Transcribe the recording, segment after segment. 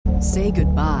Say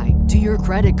goodbye to your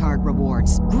credit card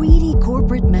rewards. Greedy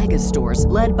corporate mega stores,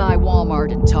 led by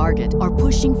Walmart and Target, are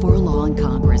pushing for a law in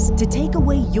Congress to take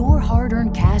away your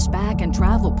hard-earned cash back and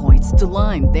travel points to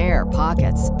line their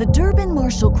pockets. The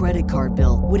Durbin-Marshall credit card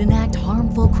bill would enact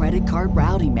harmful credit card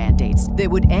routing mandates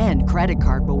that would end credit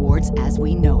card rewards as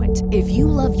we know it. If you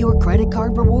love your credit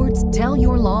card rewards, tell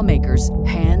your lawmakers,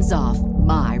 hands off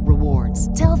my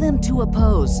rewards. Tell them to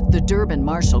oppose the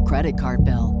Durbin-Marshall credit card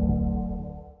bill.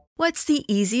 What's the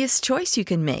easiest choice you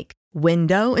can make?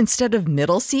 Window instead of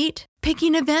middle seat?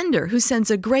 Picking a vendor who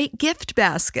sends a great gift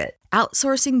basket?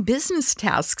 Outsourcing business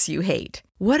tasks you hate?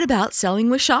 What about selling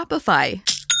with Shopify?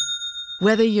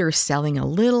 Whether you're selling a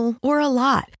little or a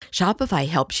lot, Shopify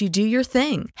helps you do your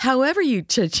thing, however you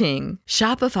cha-ching.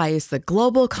 Shopify is the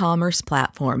global commerce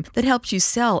platform that helps you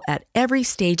sell at every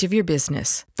stage of your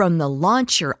business. From the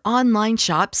launch your online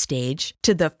shop stage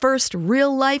to the first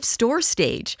real-life store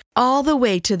stage, all the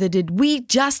way to the did we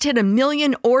just hit 1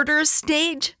 million orders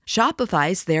stage.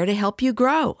 Shopify's there to help you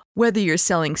grow. Whether you're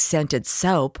selling scented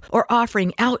soap or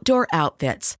offering outdoor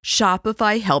outfits,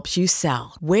 Shopify helps you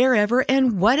sell. Wherever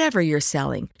and whatever you're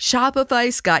selling,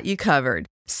 Shopify's got you covered.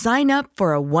 Sign up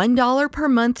for a $1 per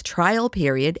month trial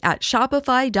period at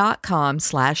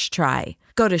shopify.com/try.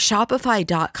 Go to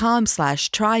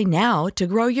shopify.com/try now to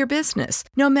grow your business,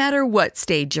 no matter what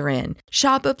stage you're in.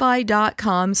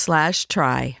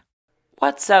 Shopify.com/try.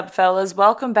 What's up, fellas?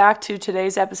 Welcome back to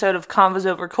today's episode of Convos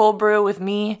Over Cold Brew with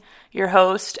me, your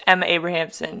host, Emma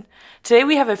Abrahamson. Today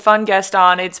we have a fun guest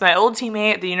on. It's my old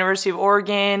teammate at the University of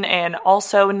Oregon and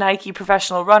also Nike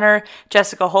professional runner,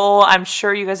 Jessica Hull. I'm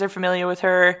sure you guys are familiar with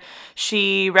her.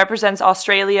 She represents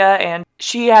Australia and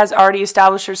she has already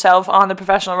established herself on the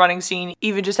professional running scene.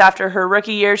 Even just after her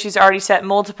rookie year, she's already set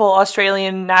multiple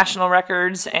Australian national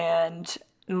records and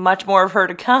much more of her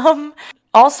to come.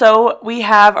 Also, we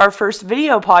have our first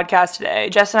video podcast today.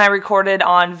 Jess and I recorded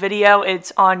on video.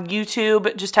 It's on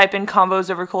YouTube. Just type in Convos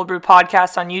Over Cold Brew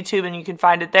podcast on YouTube and you can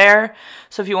find it there.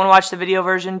 So if you want to watch the video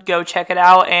version, go check it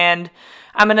out. And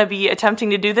I'm going to be attempting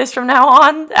to do this from now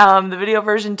on, the video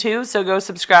version too. So go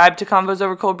subscribe to Convos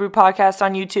Over Cold Brew podcast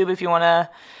on YouTube if you want to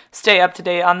stay up to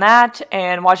date on that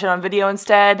and watch it on video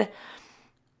instead.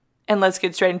 And let's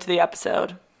get straight into the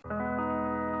episode.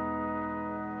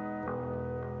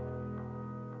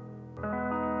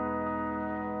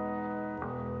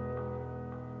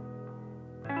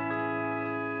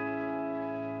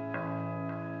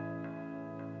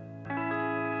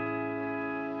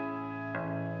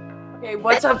 Okay,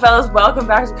 what's up, fellas? Welcome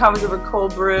back to Convos Over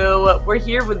Cold Brew. We're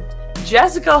here with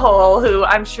Jessica Hull, who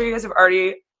I'm sure you guys have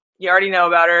already know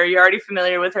about her. You're already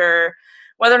familiar with her.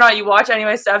 Whether or not you watch any of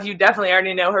my stuff, you definitely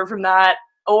already know her from that,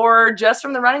 or just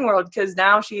from the running world, because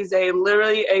now she's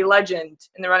literally a legend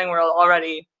in the running world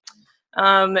already.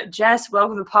 Jess,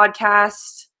 welcome to the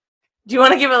podcast. Do you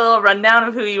want to give a little rundown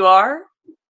of who you are?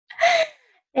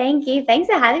 Thank you. Thanks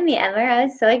for having me, Emma. I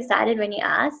was so excited when you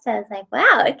asked. I was like,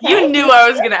 wow, okay. You knew I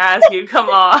was going to ask you. Come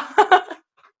on.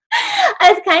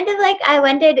 I was kind of like, I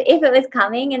wondered if it was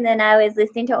coming, and then I was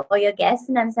listening to all your guests,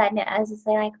 and I was just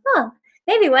like, oh,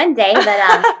 maybe one day. But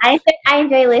I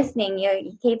enjoy listening.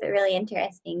 You keep it really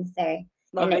interesting. So,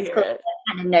 and it's cool to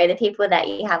kind of know the people that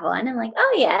you have on. I'm like,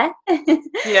 oh, yeah.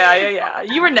 Yeah.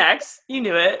 You were next. You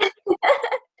knew it.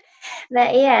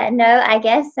 But yeah, no, I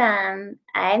guess I'm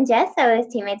Jess. I was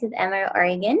teammates with Emma at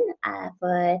Oregon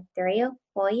for 3 or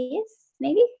 4 years,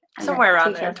 maybe. Somewhere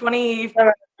around there. 20,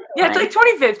 yeah, it's like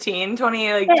 2015,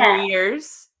 3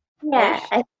 years. Yeah,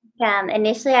 I think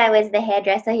initially I was the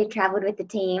hairdresser who traveled with the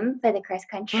team for the cross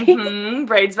country.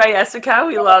 Braids by Jessica,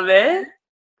 we love it.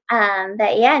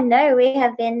 But yeah, no, we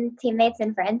have been teammates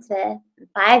and friends for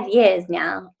 5 years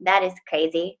now. That is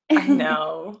crazy. I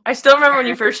know. I still remember when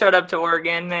you first showed up to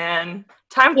Oregon, man.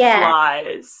 Time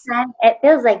flies. It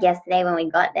feels like yesterday when we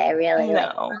got there, really. I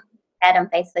know. I said on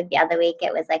Facebook the other week,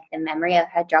 it was like the memory of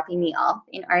her dropping me off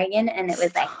in Oregon, and it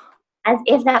was like as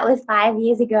if that was 5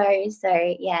 years ago.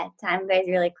 So yeah, time goes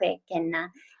really quick, and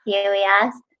here we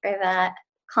are over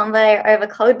Convo Over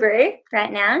Cold Brew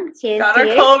right now. Cheers. Got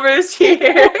our cold brews.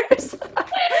 Cheers.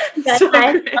 So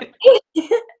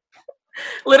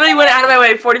literally went out of my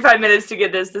way 45 minutes to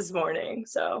get this morning.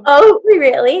 So. Oh,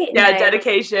 really? Yeah, no.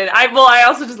 Dedication. I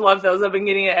also just love those. I've been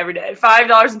getting it every day.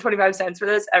 $5.25 for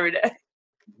this every day.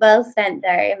 Well spent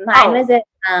though. Mine was at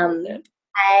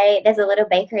there's a little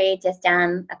bakery just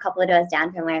down a couple of doors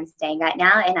down from where I'm staying right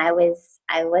now, and I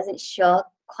wasn't sure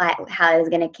quite how I was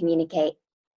going to communicate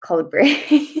cold brew.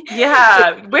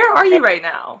 Yeah. Where are you right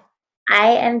now? I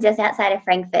am just outside of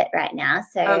Frankfurt right now,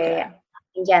 so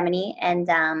in Germany, and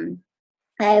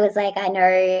I was like, I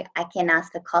know I can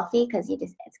ask for coffee because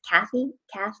it's caffeine.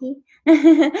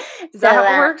 Is So that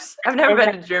how it works? I've I never was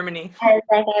been like, to Germany.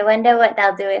 I wonder what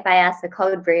they'll do if I ask for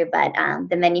cold brew. But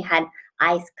the menu had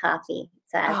iced coffee,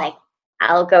 so I was like, Oh,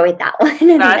 I'll go with that one. I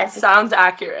think that that's the sounds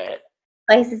accurate.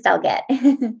 closest I'll get.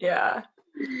 Yeah.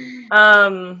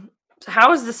 So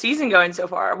how is the season going so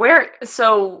far? Where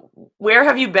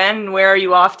have you been and where are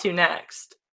you off to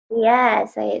next? Yeah,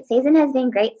 so season has been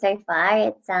great so far.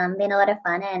 It's been a lot of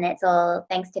fun, and it's all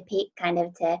thanks to Pete, kind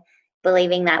of to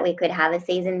believing that we could have a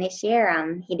season this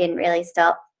year. He didn't really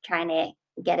stop trying to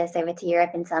get us over to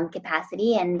Europe in some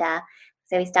capacity, and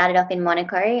so we started off in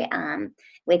Monaco,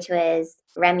 which was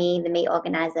Remy, the meet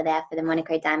organizer there for the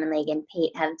Monaco Diamond League, and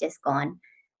Pete have just gone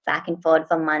back and forth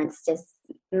for months, just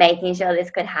making sure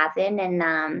this could happen.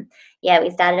 And yeah,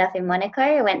 we started off in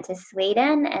Monaco, went to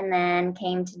Sweden, and then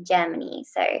came to Germany.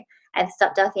 So I've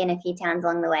stopped off in a few towns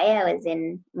along the way. I was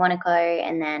in Monaco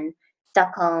and then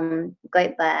Stockholm,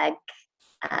 Göteborg,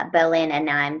 Berlin, and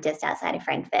now I'm just outside of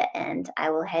Frankfurt. And I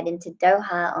will head into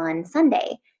Doha on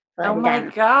Sunday for Oh the my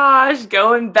diamond. gosh,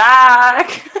 going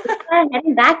back. I'm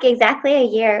heading back exactly a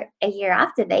year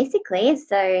after, basically.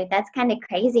 So that's kind of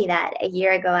crazy that a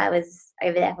year ago I was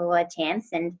over there for World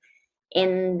Champs, and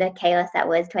in the chaos that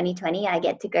was 2020, I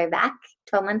get to go back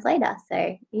 12 months later.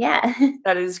 So yeah,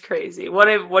 That is crazy. What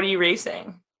are you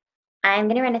racing? I'm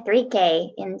gonna run a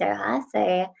 3K in Doha.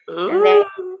 So I'm very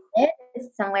Ooh. excited.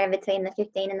 Somewhere between the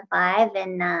 15 and the 5,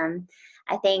 and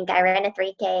I think I ran a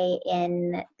 3K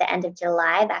in the end of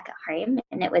July back at home,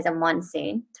 and it was a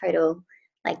monsoon, total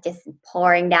like just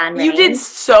pouring down You did rain.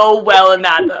 so well in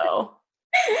that though.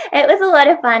 It was a lot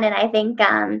of fun, and I think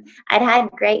I'd had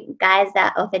great guys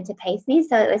that offered to pace me,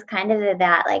 so it was kind of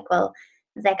about like, well,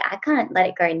 I was like, I can't let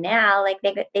it go now. Like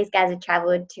these guys had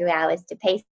traveled 2 hours to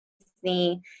pace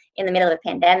me in the middle of a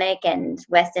pandemic, and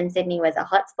Western Sydney was a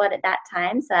hotspot at that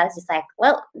time. So I was just like,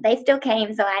 well, they still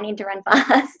came, so I need to run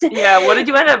fast. Yeah, what did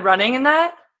you end up running in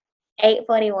that?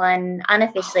 8:41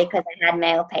 unofficially because I had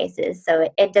male paces, so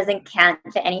it doesn't count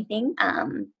for anything.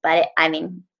 But I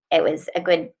mean, it was a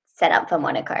good setup for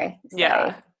Monaco. So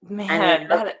Yeah. I mean,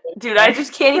 Man, dude, I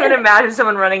just can't even imagine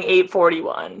someone running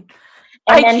 8:41.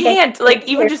 I and then the can't. Like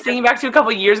even just thinking back to a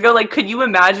couple years ago, like could you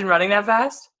imagine running that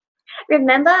fast?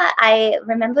 I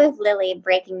remember with Lily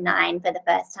breaking 9 for the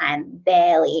first time,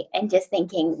 barely, and just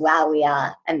thinking, wow, we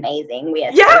are amazing. We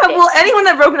are Yeah, so fit. well, anyone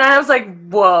that broke 9, I was like,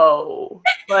 whoa.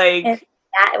 And Like,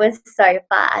 that was so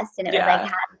fast, and it was like, how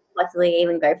yeah. did you possibly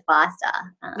even go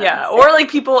faster? Yeah. So Or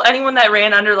like anyone that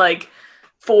ran under like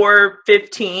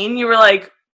 4:15, you were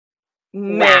like, wow,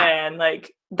 man,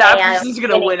 like they that are person's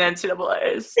gonna winning. win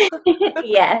NCAAs.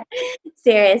 Yeah,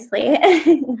 seriously.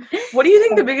 What do you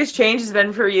think the biggest change has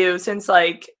been for you since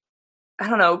like I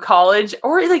don't know, college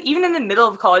or like even in the middle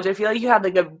of college? I feel like you had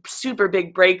like a super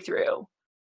big breakthrough.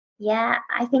 Yeah,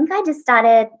 I think I just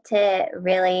started to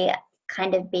really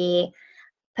kind of be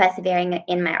persevering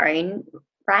in my own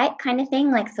right kind of thing,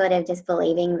 like sort of just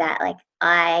believing that like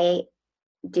I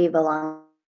do belong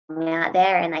out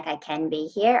there and like I can be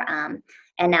here.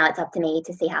 And now it's up to me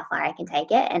to see how far I can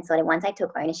take it. And sort of once I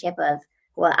took ownership of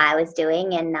what I was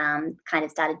doing and kind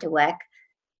of started to work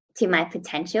to my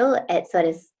potential,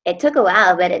 it took a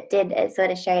while, but it sort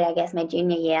of showed, I guess, my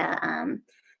junior year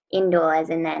indoors,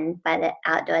 and then by the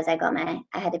outdoors I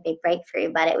had a big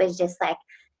breakthrough. But it was just like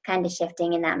kind of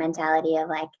shifting in that mentality of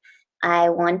like, I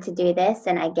want to do this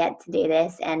and I get to do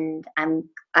this, and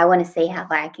I want to see how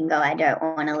far I can go. I don't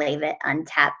want to leave it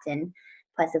untapped and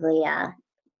possibly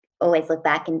always look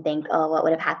back and think, oh, what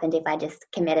would have happened if I just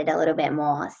committed a little bit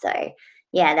more. So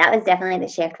yeah, that was definitely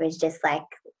the shift, was just like,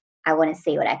 I want to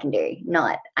see what I can do,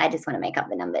 not I just want to make up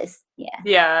the numbers. Yeah.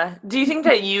 Yeah. Do you think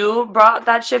that you brought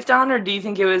that shift on, or do you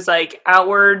think it was like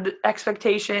outward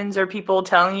expectations or people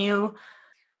telling you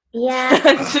Yeah.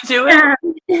 to do it?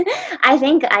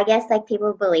 I guess like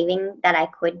people believing that I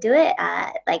could do it,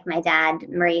 like my dad,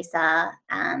 Marisa,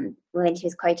 when she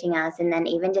was coaching us, and then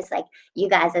even just like you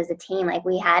guys as a team, like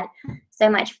we had so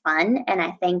much fun. And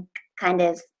I think kind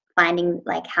of finding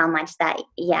like how much that,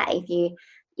 yeah, if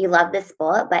you love the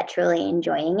sport, but truly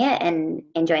enjoying it and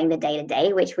enjoying the day to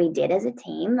day, which we did as a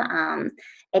team,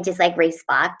 it just like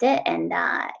re-sparked it. And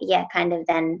yeah, kind of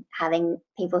then having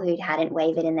people who hadn't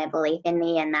wavered in their belief in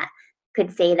me and that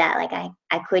could see that like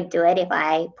I could do it if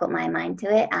I put my mind to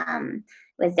it,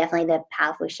 was definitely the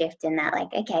powerful shift in that,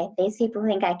 like, okay, these people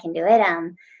think I can do it.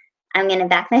 I'm gonna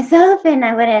back myself, and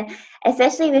I would have,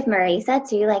 especially with Marisa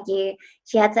too. Like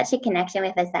she had such a connection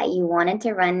with us that you wanted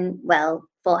to run well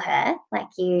for her. Like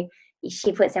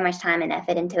she put so much time and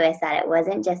effort into us that it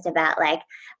wasn't just about like,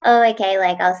 oh, okay,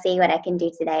 like I'll see what I can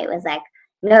do today. It was like,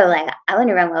 no, like I want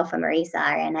to run well for Marisa,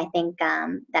 and I think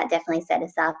that definitely set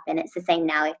us up. And it's the same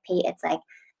now with Pete. It's like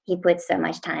he puts so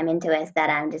much time into us that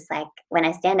I'm just like, when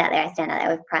I stand out there, I stand out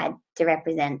there with pride to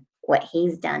represent what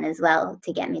he's done as well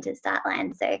to get me to the start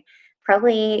line. So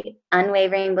probably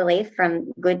unwavering belief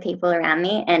from good people around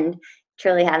me, and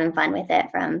truly having fun with it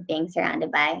from being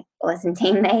surrounded by awesome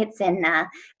teammates, and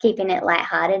keeping it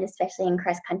lighthearted, especially in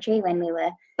cross country when we were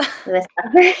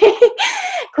suffering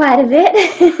quite a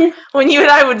bit. When you and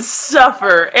I would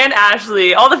suffer, and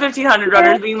Ashley, all the 1500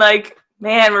 runners being like,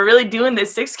 man, we're really doing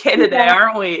this 6K today,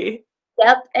 aren't we?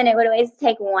 Yep, and it would always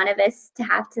take one of us to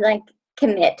have to like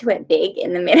commit to it big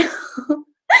in the middle.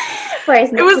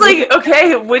 Whereas it was like,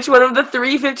 okay, which one of the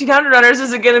 1500 runners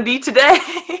is it going to be today?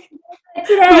 Who's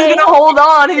going to hold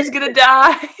on? Who's going to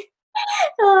die?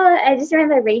 Oh, I just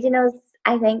remember regionals.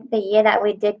 I think the year that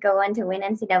we did go on to win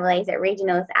NCAAs at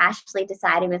regionals, Ashley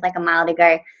decided with like a mile to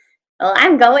go, well,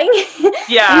 I'm going.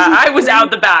 Yeah, I was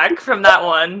out the back from that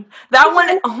one. That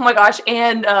one, oh my gosh,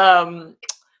 and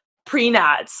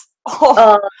pre-nats.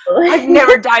 Oh, I've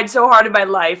never died so hard in my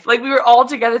life. Like, we were all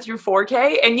together through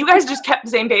 4K, and you guys just kept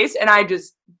the same pace, and I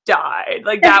just died.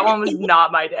 Like, that one was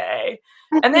not my day.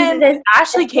 And then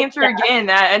Ashley came through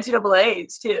again at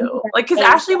NCAAs, too. Like, because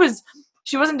Ashley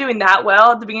she wasn't doing that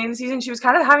well at the beginning of the season. She was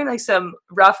kind of having, like, some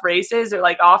rough races or,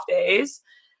 like, off days.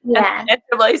 Yeah. And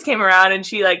NCAAs came around, and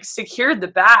she, like, secured the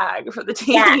bag for the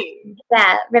team.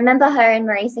 Yeah. Remember her and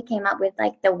Marisa came up with,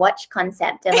 like, the watch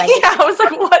concept of, like... Yeah, I was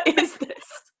like, what is this?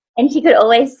 And she could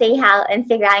always see how and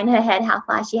figure out in her head how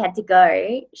far she had to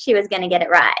go. She was going to get it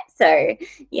right. So,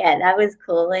 yeah, that was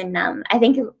cool. And I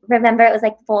think, remember, it was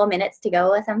like 4 minutes to go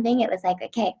or something. It was like,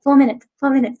 okay, 4 minutes.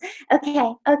 Okay.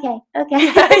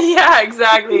 Yeah,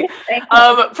 exactly.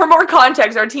 For more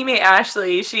context, our teammate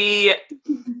Ashley,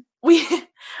 I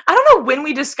don't know when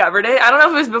we discovered it. I don't know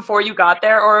if it was before you got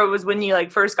there or it was when you,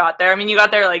 like, first got there. I mean, you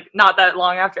got there, like, not that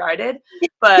long after I did.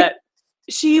 But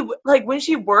she, like, when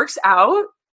she works out,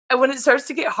 and when it starts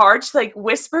to get hard, she, like,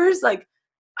 whispers, like,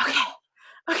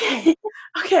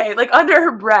 okay, like, under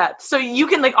her breath. So you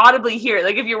can, like, audibly hear it.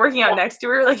 Like, if you're working out next to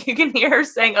her, like, you can hear her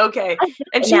saying, okay.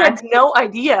 And she had no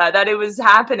idea that it was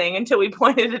happening until we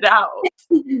pointed it out.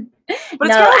 But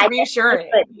it's kind of reassuring,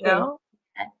 you know?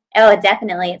 Oh,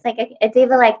 definitely. It's like, it's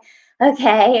either like,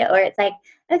 okay, or it's like,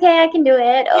 okay, I can do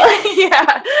it. Or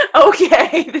yeah,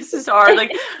 okay, this is hard.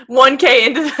 Like 1K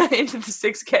into the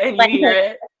 6K and you hear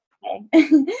it.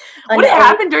 Okay. What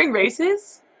happened during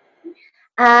races?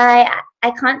 I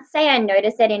can't say I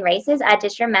noticed it in races. I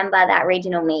just remember that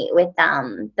regional meet with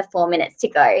the 4 minutes to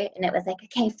go, and it was like,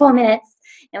 okay, 4 minutes,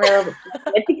 and we were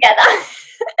together.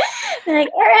 Like,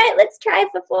 all right, let's try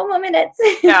for 4 more minutes.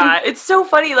 Yeah, it's so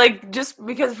funny, like, just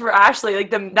because for Ashley,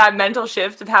 like, that mental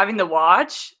shift of having the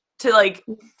watch to, like,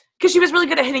 because she was really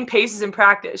good at hitting paces in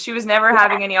practice. She was never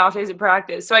having any off days in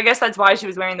practice. So I guess that's why she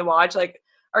was wearing the watch. Like,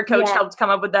 our coach helped come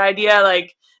up with the idea,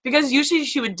 like, because usually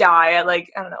she would die at, like,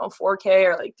 I don't know, 4K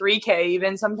or, like, 3K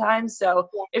even sometimes. So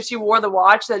if she wore the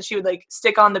watch, that she would, like,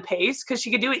 stick on the pace because she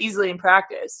could do it easily in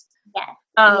practice.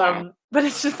 But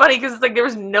it's just funny because it's like there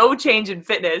was no change in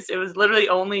fitness. It was literally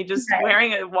only just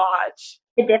wearing a watch.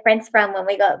 The difference from when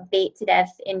we got beat to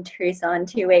death in Tucson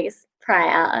 2 weeks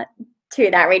prior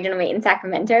to that regional meet in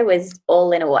Sacramento was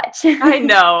all in a watch. I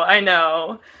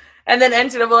know. And then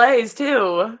NCAAs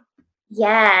too.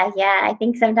 Yeah. I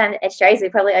think sometimes it shows we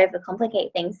probably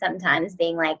overcomplicate things sometimes,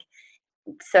 being like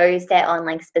so set on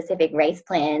like specific race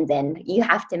plans and you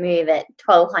have to move at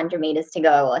 1,200 meters to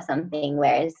go or something,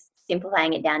 whereas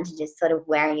simplifying it down to just sort of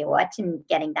wearing your watch and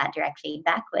getting that direct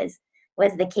feedback was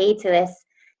the key to us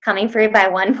coming through by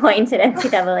 1 point at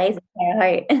NCAA's.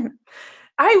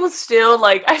 I will still,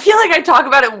 like, I feel like I talk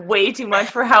about it way too much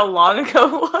for how long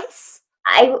ago it was.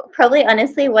 I probably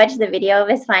honestly watch the video of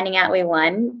us finding out we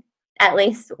won at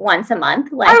least once a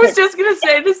month. Like, I was just going to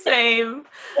say the same.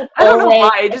 I don't know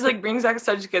why. It just, like, brings back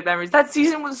such good memories. That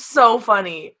season was so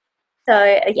funny.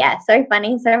 So, yeah, so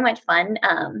funny, so much fun.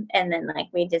 And then, like,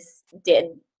 we just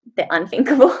did the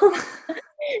unthinkable.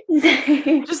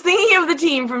 Just thinking of the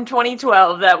team from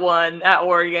 2012 that won at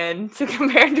Oregon to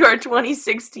compare to our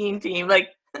 2016 team, like,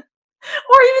 or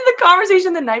even the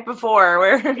conversation the night before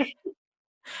where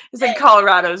it's like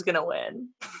Colorado's going to win.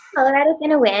 Colorado's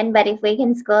going to win, but if we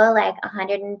can score, like,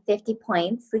 150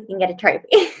 points, we can get a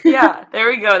trophy. Yeah, there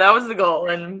we go. That was the goal.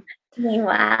 And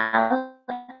meanwhile...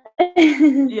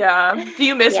 Yeah. Do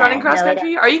you miss running cross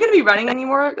country? Are you going to be running any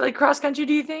more, like, cross country,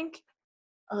 do you think?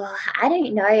 Oh, I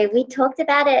don't know. We talked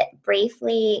about it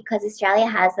briefly because Australia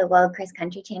has the World Cross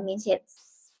Country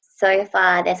Championships. So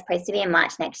far, they're supposed to be in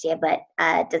March next year, but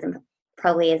it doesn't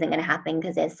probably isn't going to happen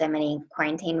because there's so many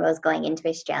quarantine rules going into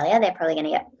Australia. They're probably going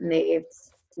to get moved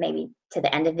maybe to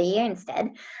the end of the year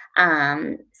instead.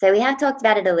 So we have talked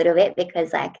about it a little bit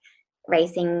because like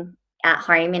racing at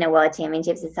home in a world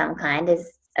championships of some kind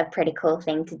is a pretty cool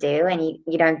thing to do, and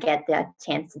you don't get the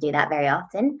chance to do that very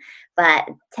often. But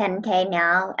 10K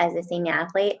now as a senior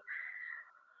athlete.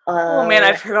 Oh man,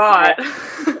 I forgot.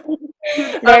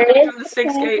 There is from the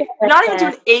 6K, not even to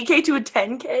an 8K to a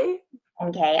 10K.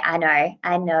 10K,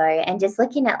 I know, and just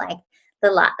looking at like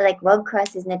like World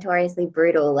Cross is notoriously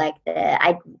brutal. Like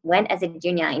I went as a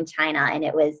junior in China, and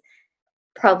it was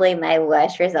probably my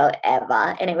worst result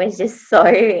ever, and it was just so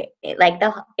like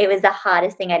it was the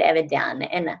hardest thing I'd ever done,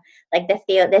 and like the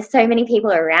field, there's so many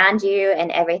people around you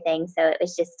and everything, so it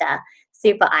was just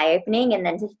super eye-opening. And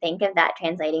then to think of that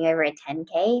translating over a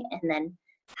 10K, and then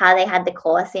how they had the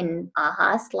course in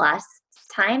Aarhus last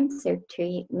time, so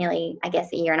nearly I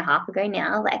guess a year and a half ago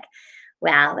now, like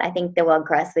wow, I think the World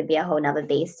Cross would be a whole nother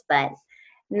beast. But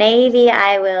maybe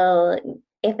I will,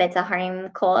 if it's a home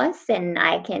course and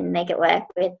I can make it work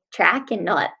with track and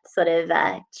not sort of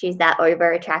choose that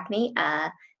over a track meet,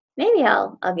 maybe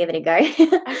I'll give it a go. I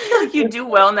feel like you do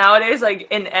well nowadays, like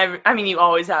in I mean, you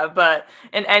always have, but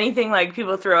in anything like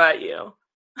people throw at you.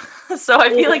 So I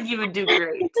feel like you would do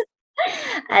great.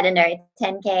 I don't know,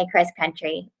 10K cross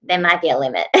country, there might be a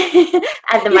limit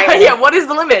at the moment. Yeah, what is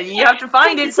the limit? You have to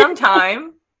find it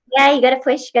sometime. Yeah, you got to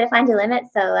push, you got to find your limit.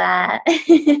 So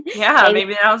yeah,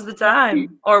 maybe now's the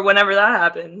time, or whenever that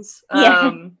happens.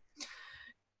 Yeah.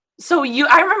 So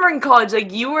I remember in college,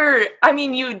 like you ran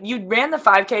the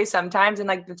 5K sometimes and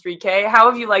like the 3K. How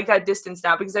have you liked that distance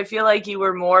now? Because I feel like you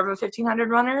were more of a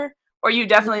 1500 runner, or you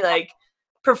definitely like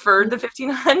preferred the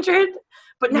 1500.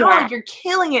 But now like you're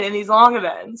killing it in these long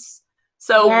events.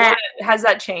 So has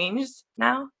that changed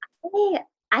now?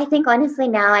 I think honestly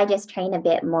now I just train a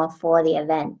bit more for the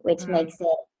event, which makes it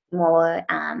more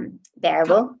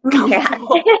bearable.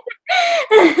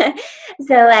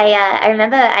 So I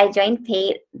remember I joined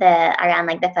Pete around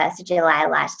like the 1st of July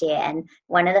last year, and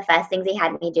one of the first things he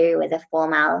had me do was a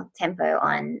 4-mile tempo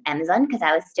on Amazon, because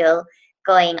I was still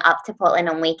going up to Portland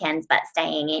on weekends but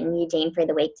staying in Eugene for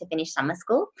the week to finish summer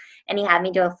school. And he had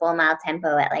me do a 4-mile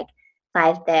tempo at like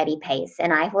 5:30 pace,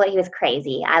 and I thought he was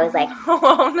crazy. I was like,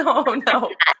 oh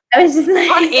no. I was just like,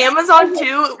 on Amazon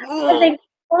too. I was like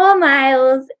 4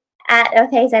 miles at a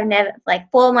pace I've never, like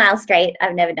 4 miles straight,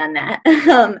 I've never done that.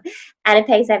 At a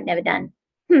pace I've never done.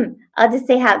 I'll just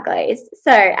see how it goes.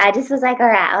 So I just was like, all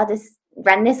right, I'll just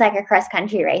run this like a cross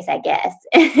country race, I guess.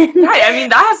 Right, I mean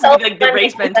that has to be like the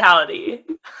race mentality.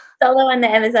 Solo on the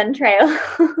Amazon trail.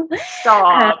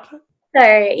 Stop. So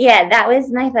yeah, that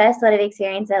was my first sort of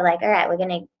experience of like, all right, we're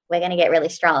gonna get really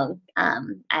strong. I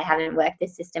haven't worked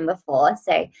this system before,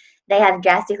 so they have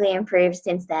drastically improved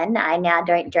since then. I now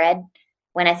don't dread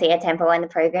when I see a tempo in the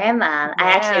program. I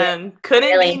actually couldn't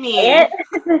really be me.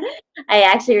 I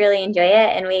actually really enjoy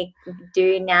it, and we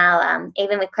do now.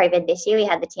 Even with COVID this year, we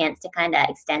had the chance to kind of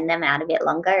extend them out a bit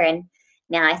longer, and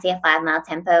now I see a 5-mile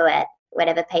tempo at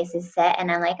whatever pace is set, and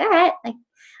I'm like, all right, like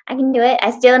I can do it.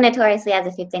 I still notoriously, as a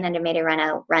 1500 meter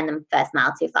runner, run them first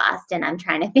mile too fast, and I'm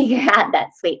trying to figure out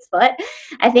that sweet spot.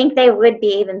 I think they would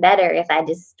be even better if I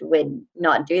just would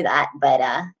not do that, but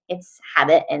it's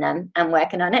habit, and I'm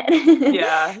working on it.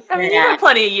 Yeah, I mean, you have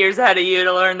plenty of years ahead of you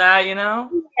to learn that, you know.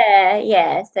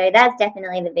 Yeah. So that's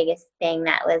definitely the biggest thing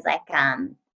that was like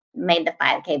made the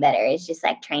 5K better, is just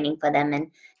like training for them and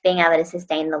being able to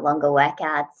sustain the longer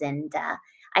workouts. And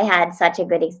I had such a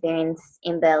good experience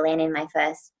in Berlin in my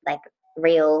first like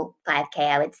real 5K,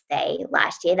 I would say,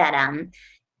 last year, that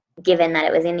given that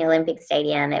it was in the Olympic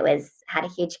Stadium, it had a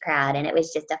huge crowd, and it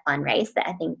was just a fun race, that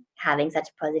I think having such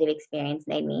a positive experience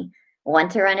made me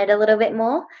want to run it a little bit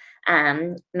more.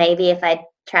 Maybe if I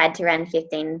tried to run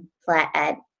 15 flat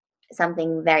at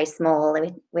something very small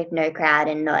with no crowd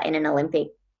and not in an Olympic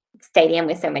stadium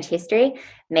with so much history,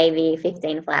 maybe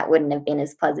 15 flat wouldn't have been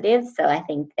as positive. So I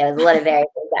think there was a lot of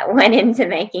variables that went into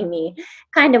making me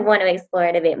kind of want to explore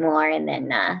it a bit more. And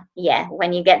then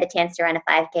when you get the chance to run a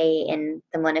 5K in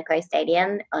the Monaco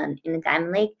Stadium in the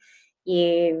Diamond League,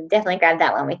 you definitely grab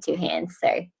that one with 2 hands. So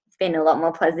it's been a lot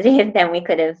more positive than we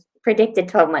could have predicted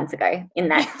 12 months ago in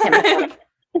that.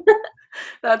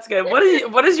 That's good. What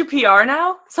is your PR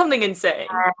now? Something insane.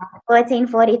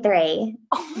 14:43.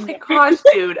 Oh my gosh,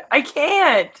 dude. I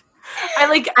can't.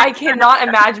 I cannot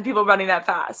imagine people running that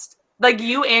fast. Like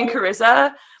you and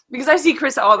Carissa, because I see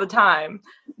Carissa all the time.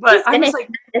 But I'm just like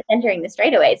entering the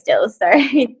straightaway still, so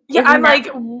yeah, I'm like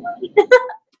yeah,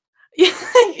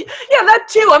 that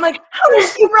too. I'm like, how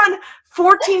does she run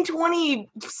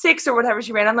 14:26 or whatever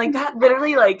she ran? I'm like, that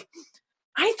literally like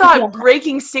I thought Yeah.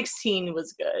 breaking 16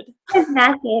 was good. It's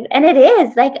massive, and it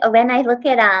is like when I look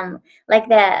at like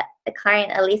the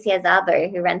current Alicia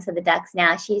Zabo who runs for the Ducks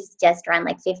now, she's just run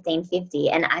like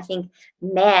 15:50, and I think,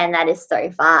 man, that is so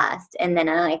fast. And then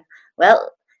I'm like,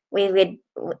 well, we would.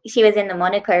 She was in the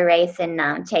Monaco race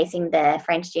and chasing the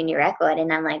French junior record,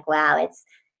 and I'm like, wow,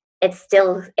 it's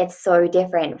so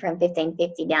different from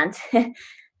 15:50 down to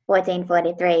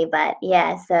 14:43. But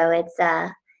yeah, so it's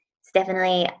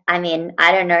definitely, I mean,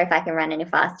 I don't know if I can run any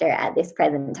faster at this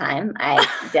present time. I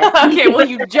Okay, well, definitely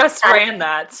you just ran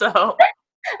that, so.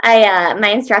 my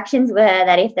instructions were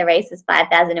that if the race was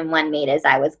 5,001 meters,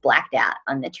 I was blacked out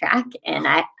on the track, and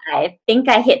I think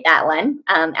I hit that one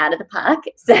out of the park.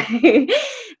 So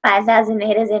 5,000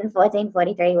 meters in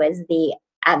 14:43 was the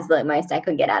absolute most I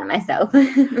could get out of myself.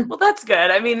 Well, that's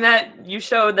good. I mean, that you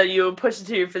showed that you pushed it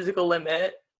to your physical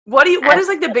limit. What is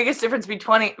like the biggest difference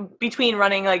between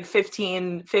running like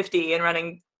 15:50 and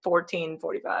running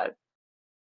 14:45?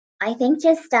 I think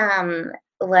just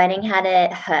learning how to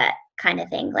hurt kind of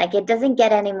thing. Like it doesn't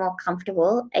get any more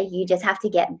comfortable. You just have to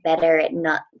get better at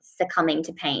not succumbing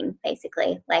to pain,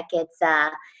 basically. Like it's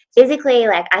physically,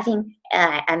 like I think,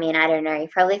 I mean, I don't know,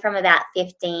 probably from about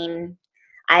 15,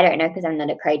 I don't know because I'm not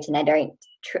a coach and I don't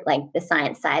like the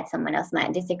science side, someone else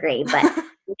might disagree, but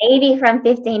maybe from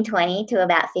 15:20 to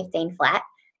about 15 flat.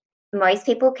 Most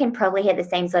people can probably hit the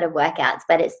same sort of workouts,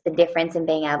 but it's the difference in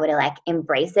being able to like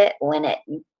embrace it when it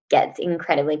gets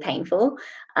incredibly painful.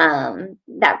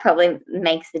 That probably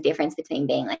makes the difference between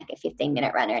being like a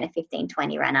 15-minute runner and a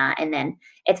 15:20 runner. And then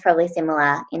it's probably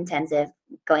similar in terms of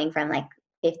going from like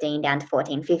 15 down to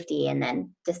 14:50, and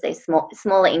then just those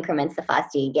smaller increments the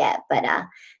faster you get. But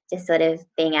just sort of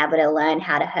being able to learn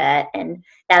how to hurt. And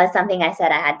that was something I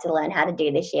said I had to learn how to do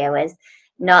this year, was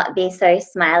not be so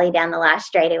smiley down the last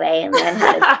straightaway and learn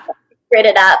how to grit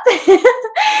it up.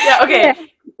 Yeah,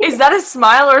 okay. Is that a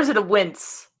smile or is it a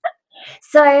wince?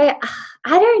 So I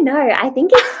don't know. I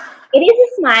think it is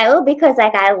a smile because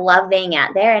like I love being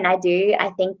out there, and I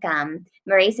think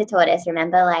Marisa taught us,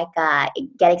 remember, like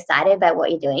get excited about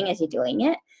what you're doing as you're doing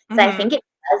it. So I think it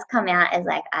does come out as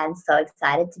like I'm so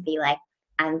excited to be like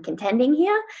I'm contending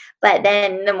here. But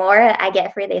then the more I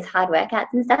get through these hard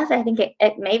workouts and stuff, I think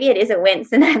maybe it is a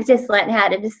wince, and I've just learned how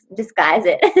to disguise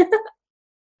it.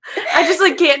 I just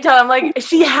like can't tell. I'm like,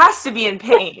 she has to be in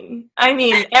pain. I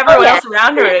mean, everyone else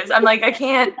around her is. I'm like, I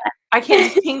can't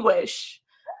distinguish.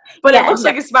 But it looks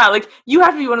like a smile. Like you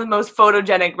have to be one of the most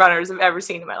photogenic runners I've ever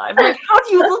seen in my life. I'm like, how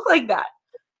do you look like that?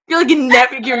 You're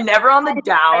like you're never on the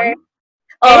down.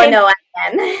 Oh no, I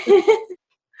am.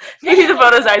 Maybe the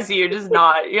photos I see, you're just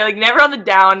not. You're like never on the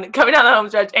down, coming down the home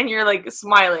stretch, and you're like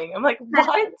smiling. I'm like,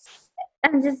 what?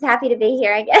 I'm just happy to be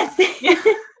here, I guess. Yeah.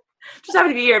 Just happy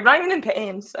to be here. I'm not even in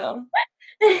pain, so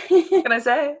what can I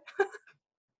say?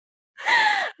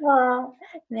 Oh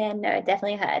man, no, it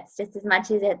definitely hurts just as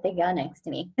much as the girl next to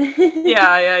me.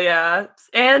 Yeah.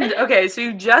 And okay, so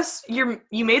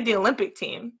you made the Olympic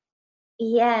team.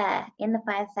 Yeah, in the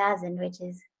 5,000, which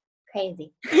is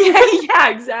crazy. Yeah,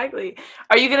 exactly.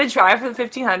 Are you gonna try for the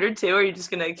 1,500 too, or are you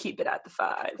just gonna keep it at the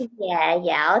 5?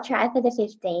 Yeah, I'll try for the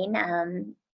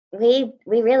 15. We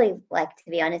really, like,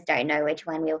 to be honest, don't know which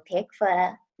one we'll pick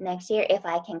for next year if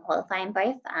I can qualify in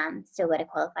both. Still got to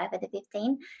qualify for the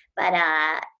 15. But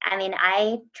I mean,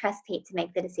 I trust Pete to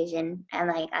make the decision, and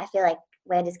like I feel like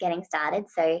we're just getting started.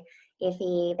 So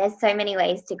there's so many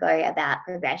ways to go about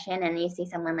progression, and you see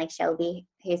someone like Shelby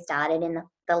who started in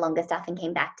the longer stuff and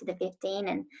came back to the 15,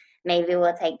 and maybe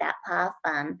we'll take that path.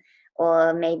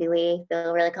 Or maybe we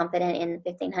feel really confident in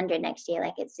the 1,500 next year.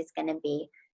 Like it's just going to be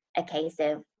a case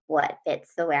of what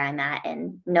fits for where I'm at,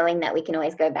 and knowing that we can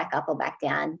always go back up or back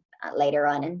down later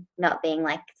on, and not being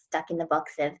like stuck in the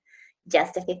box of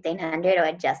just a 1,500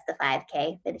 or just the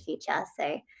 5K for the future.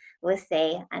 So we'll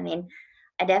see. I mean,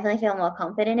 I definitely feel more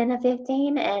confident in the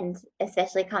 15, and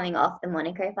especially coming off the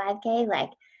Monaco 5K, like,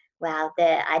 wow,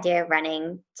 the idea of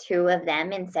running 2 of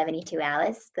them in 72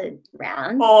 hours for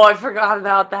rounds. Oh, I forgot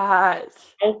about that.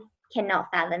 I cannot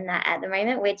fathom that at the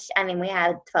moment, which, I mean, we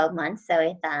have 12 months.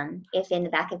 So if in the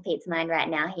back of Pete's mind right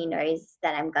now, he knows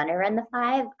that I'm going to run the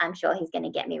 5, I'm sure he's going to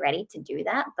get me ready to do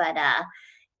that. But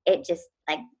it just,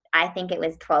 like, I think it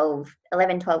was 12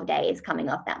 days coming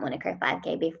off that Monaco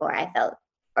 5K before I felt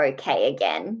okay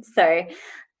again. So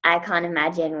I can't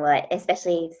imagine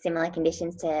especially similar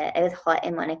conditions to, it was hot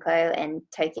in Monaco, and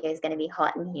Tokyo is going to be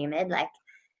hot and humid, like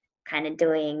kind of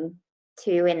doing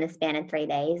 2 in the span of 3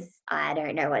 days. I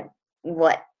don't know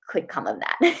what could come of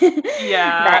that.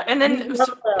 Yeah. And then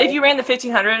if you ran the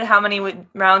 1,500, how many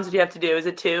rounds would you have to do? Is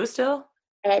it 2 still?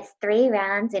 It's 3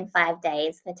 rounds in 5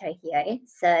 days for Tokyo.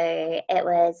 So it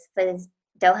was for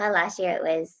Doha last year, it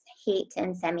was heat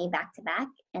and semi back to back,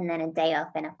 and then a day off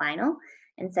and a final.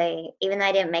 And so even though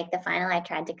I didn't make the final, I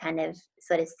tried to kind of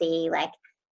sort of see like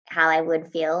how I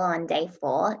would feel on day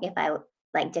 4 if I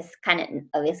like just kind of,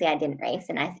 obviously I didn't race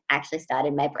and I actually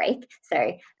started my break, so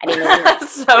I didn't really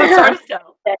So it's hard to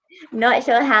tell. not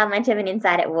sure how much of an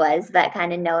insight it was, but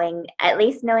kind of knowing, at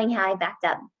least knowing how I backed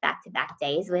up back-to-back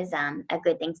days was a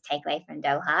good thing to take away from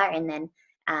Doha. And then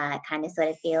kind of sort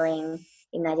of feeling,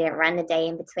 even though I didn't run the day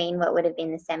in between what would have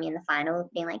been the semi and the final,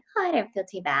 being like, oh, I don't feel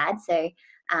too bad. So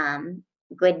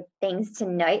good things to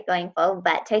note going forward.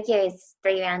 But Tokyo is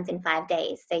 3 rounds in 5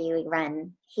 days. So you would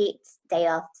run heat, day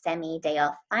off, semi, day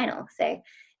off, final. So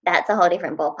that's a whole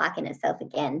different ballpark in itself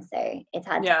again. So it's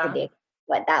hard to predict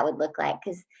what that would look like,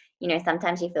 because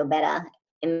sometimes you feel better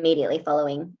immediately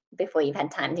following before you've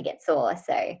had time to get sore.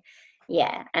 So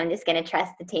yeah, I'm just going to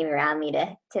trust the team around me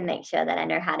to make sure that I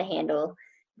know how to handle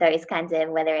those kinds of,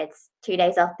 whether it's 2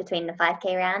 days off between the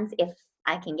 5K rounds if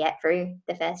I can get through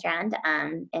the first round,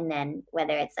 and then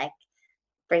whether it's like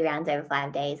 3 rounds over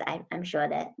 5 days, I'm sure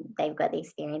that they've got the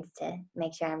experience to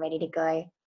make sure I'm ready to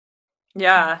go.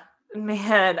 Yeah.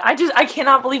 Man, I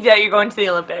cannot believe that you're going to the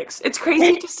Olympics. It's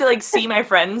crazy just to like see my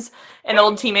friends and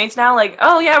old teammates now, like,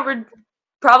 oh yeah, we're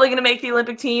probably gonna make the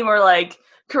Olympic team, or like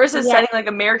Carissa's setting like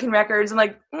American records. I'm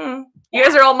like, you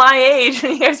guys are all my age,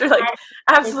 and you guys are like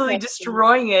absolutely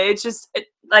destroying it. It's just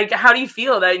like, how do you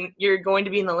feel that you're going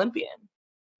to be an Olympian?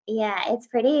 Yeah, it's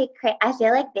pretty I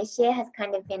feel like this year has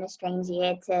kind of been a strange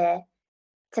year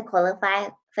to qualify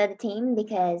for the team,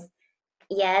 because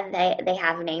they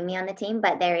have named me on the team,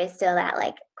 but there is still that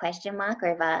like question mark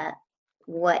over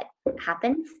what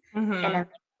happens. Mm-hmm. And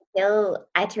until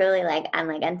I truly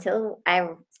until I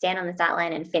stand on the start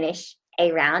line and finish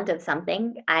a round of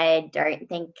something, I don't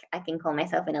think I can call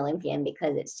myself an Olympian,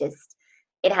 because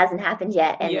it hasn't happened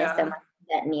yet. And there's so much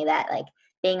uncertainty that like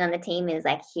being on the team is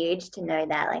like huge, to know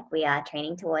that like we are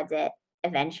training towards it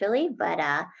eventually. But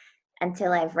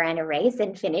until I've ran a race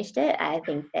and finished it, I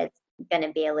think that's going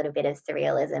to be a little bit of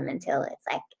surrealism until it's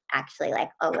like actually like,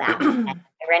 oh wow, I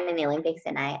ran in the Olympics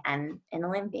and I'm an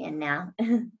Olympian now.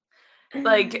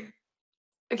 Like,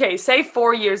 okay, say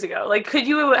 4 years ago, like, could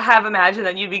you have imagined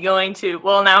that you'd be going to,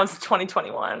 well, now it's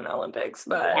 2021 Olympics,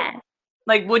 but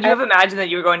like, would you have imagined that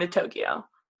you were going to Tokyo?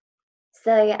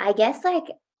 So I guess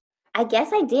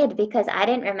I did, because I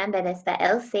didn't remember this, but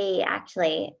Elsie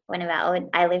actually,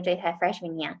 I lived with her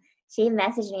freshman year. She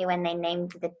messaged me when they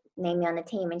named me on the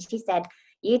team, and she said,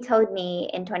 you told me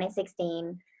in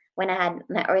 2016, when I had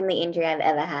my only injury I've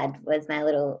ever had was my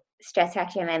little stress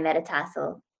fracture in my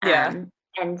metatarsal.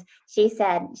 And she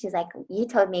said, she's like, you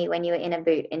told me when you were in a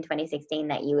boot in 2016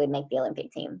 that you would make the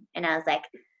Olympic team. And I was like,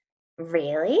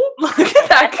 really? Look at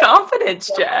that confidence,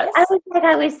 Jess.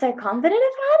 I was so confident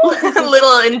about it.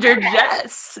 Little injured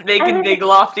Jess making big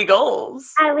lofty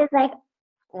goals. I was like,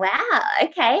 wow,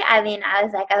 okay. I mean, I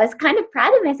was kind of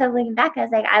proud of myself looking back. I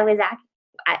was like,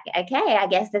 okay, I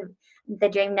guess the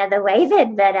dream never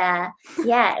wavered. But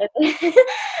yeah,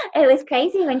 it was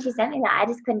crazy when she sent me that. I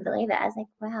just couldn't believe it. I was like,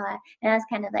 wow. And I was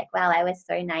kind of like, wow, I was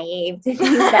so naive to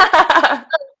think that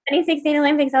 2016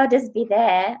 Olympics, I'll just be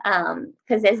there.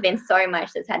 Because there's been so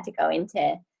much that's had to go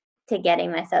into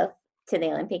getting myself to the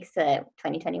Olympics for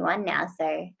 2021 now.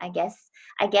 So I guess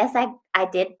I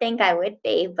did think I would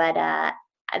be, but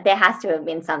there has to have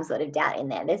been some sort of doubt in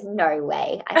there. There's no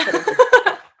way I could have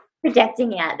just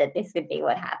projecting out that this would be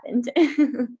what happened.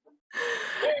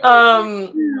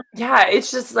 Yeah, it's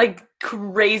just like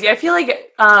crazy. I feel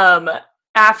like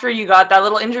after you got that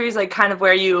little injury is like kind of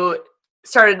where you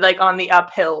started like on the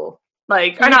uphill,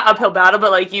 like, or not uphill battle,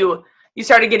 but like you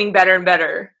started getting better and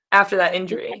better after that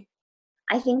injury.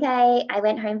 I think I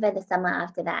went home for the summer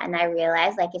after that, and I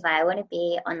realized like if I want to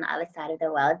be on the other side of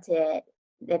the world to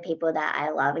the people that I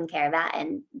love and care about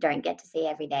and don't get to see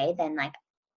every day, then like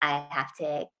I have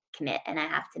to commit, and I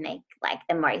have to make like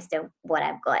the most of what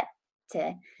I've got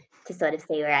to sort of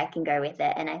see where I can go with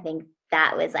it. And I think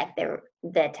that was like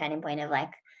the turning point of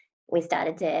like we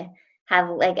started to have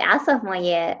like our sophomore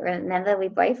year. Remember, we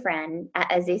both ran at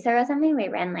Azusa or something. We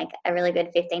ran like a really good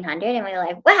 1500, and we were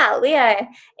like, wow, we are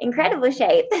incredible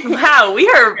shape. Wow, we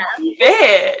are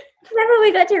fit. Remember,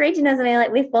 we got to regionals and we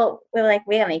were like,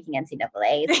 we are making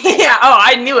NCAAs. Yeah, oh,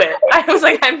 I knew it. I was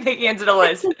like, I'm making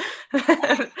NCAAs.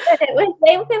 it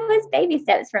was baby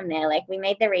steps from there. Like we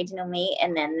made the regional meet,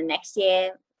 and then the next year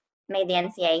made the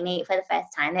NCAA meet for the first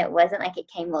time. It wasn't like it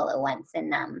came all at once.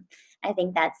 And I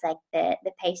think that's like the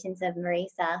patience of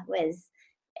Marisa was,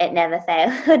 it never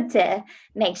failed to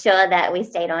make sure that we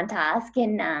stayed on task,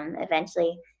 and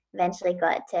eventually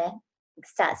got to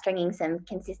start stringing some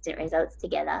consistent results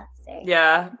together. So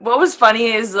Yeah. What was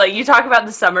funny is like you talk about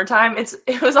the summertime.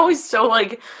 It was always so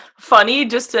like funny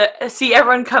just to see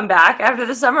everyone come back after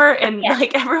the summer and yeah,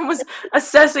 like everyone was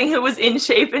assessing who was in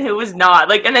shape and who was not.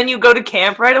 Like and then you go to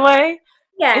camp right away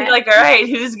and you're yeah, like, all right,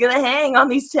 who's gonna hang on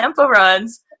these tempo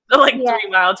runs? The like yeah.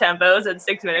 3-mile tempos at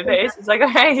 6-minute pace. It's like,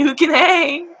 all right, who can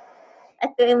hang?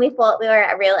 And we thought we were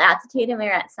at real altitude and we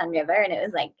were at Sun River and it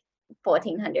was like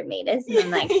 1,400 meters. And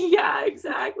I'm like, Yeah,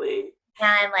 exactly.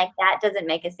 now I'm like, that doesn't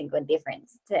make a single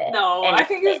difference to No, I any.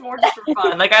 think it was more just for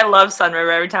fun. Like I love Sun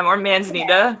River every time, or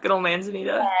Manzanita, good old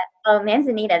Manzanita. Oh,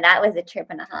 Manzanita, that was a trip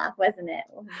and a half, wasn't it?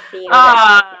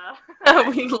 Ah,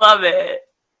 we love it.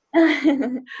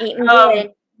 Eating Um,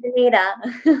 good in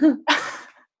Manzanita.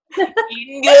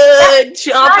 Eating good,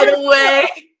 chomping away.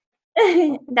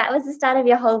 That was the start of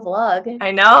your whole vlog.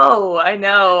 I know.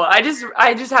 I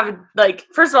just have like,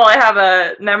 first of all, I have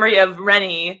a memory of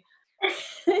Rennie,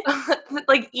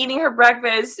 like eating her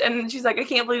breakfast, and she's like, I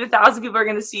can't believe 1,000 people are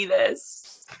gonna see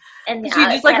this. And She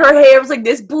just like her hair was like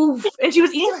this, boof, and she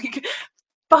was eating like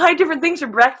 5 different things for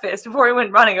breakfast before we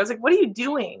went running. I was like, what are you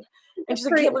doing? And she's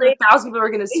like, I can't believe 1,000 people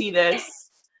are gonna see this.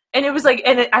 And it was like,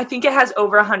 I think it has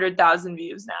over 100,000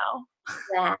 views now.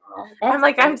 wow, I'm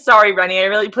like, I'm sorry, Rennie. I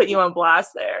really put you on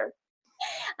blast there.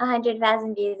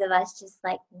 100,000 views of us just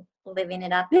like living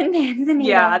it up in Manzanita.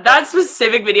 Yeah, that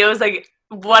specific video is like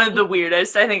one of the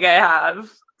weirdest I think I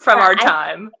have from our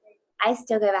time. I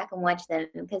still go back and watch them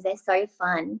because they're so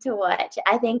fun to watch.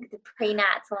 I think the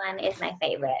pre-nats one is my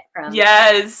favorite.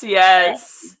 Yes.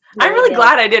 I'm really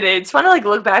glad I did it. It's fun to like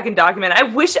look back and document. I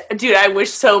wish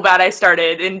so bad I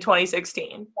started in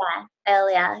 2016. Yeah,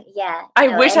 earlier. Yeah.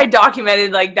 I wish I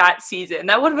documented like that season.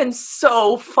 That would have been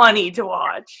so funny to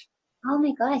watch. Oh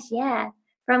my gosh, yeah.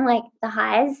 From like the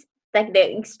highs, like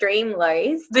the extreme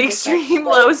lows. The extreme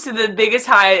lows to the biggest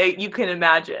high you can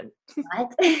imagine.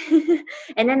 What?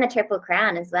 And then the Triple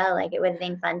Crown as well. Like it would have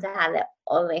been fun to have it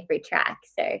all the way through track.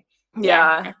 So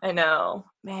yeah. I know,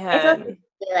 man. It's also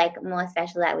like more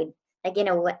special that we like, you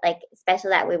know, like special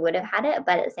that we would have had it,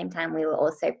 but at the same time we were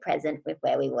also present with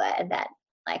where we were. That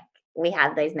like we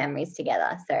have those memories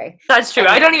together. So that's true.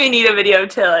 I don't even need a video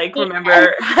to like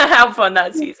remember how fun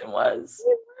that season was.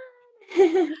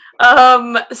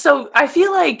 So I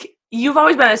feel like you've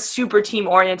always been a super team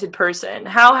oriented person.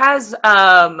 How has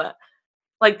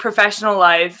like professional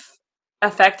life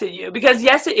affected you? Because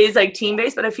yes, it is like team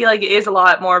based, but I feel like it is a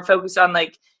lot more focused on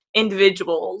like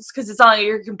individuals because it's not like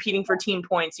you're competing for team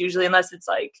points usually, unless it's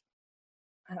like,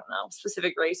 I don't know,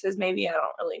 specific races maybe. I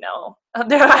don't really know. I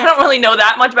don't really know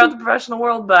that much about the professional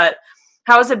world, but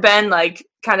how has it been like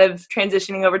kind of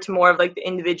transitioning over to more of like the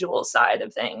individual side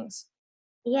of things?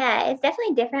 Yeah, it's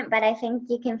definitely different, but I think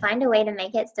you can find a way to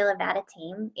make it still about a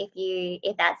team.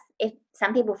 If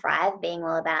some people thrive being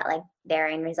all about like their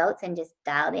own results and just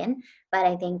dialed in, but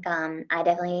I think I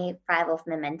definitely thrive off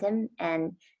momentum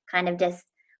and kind of just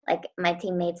like my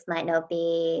teammates might not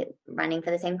be running for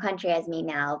the same country as me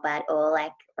now, but or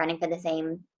like running for the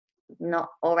same, not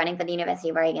all running for the University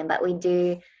of Oregon, but we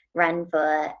do run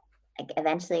for like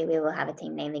eventually we will have a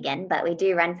team name again, but we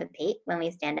do run for Pete when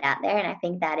we stand out there, and I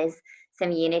think that is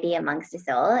some unity amongst us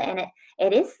all, and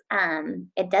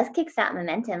it does kickstart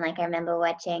momentum. Like I remember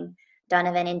watching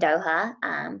Donovan in Doha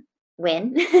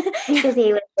win because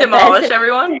he was demolish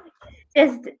everyone,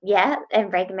 and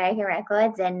break American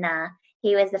records, and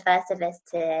he was the first of us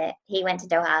he went to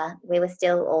Doha. We were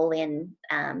still all in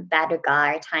Bad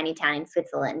Ragaz, a tiny town in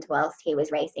Switzerland, whilst he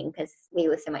was racing because we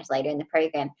were so much later in the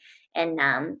program, and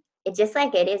it's just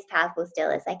like it is powerful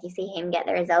still. It's like you see him get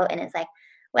the result and it's like,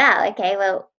 wow, okay,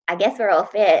 well I guess we're all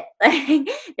fit.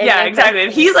 Yeah, exactly.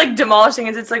 If he's like demolishing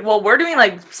it, it's like, well, we're doing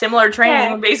like similar training.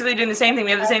 Yeah. We're basically doing the same thing.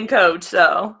 We have the same coach,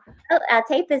 so our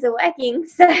tapers are working.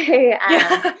 So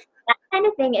that kind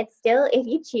of thing. It's still, if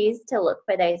you choose to look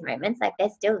for those moments, like they're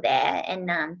still there. And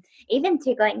even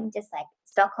to going just like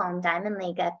Stockholm Diamond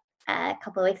League a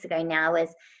couple of weeks ago now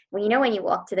was, well, you know, when you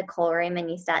walk to the call room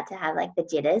and you start to have like the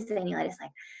jitters, and you're just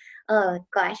like, oh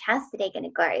gosh, how's today going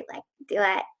to go?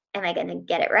 Like, am I going to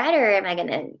get it right or am I going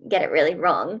to get it really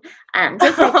wrong?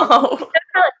 Just like, how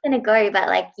it's going to go, but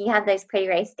like you have those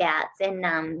pre-race doubts. And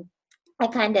I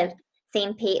kind of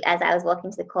seen Pete as I was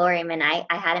walking to the call room, and I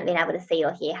hadn't been able to see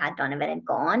or hear how Donovan had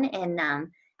gone, and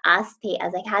asked Pete, I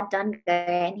was like, how'd Don go?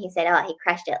 And he said, oh, he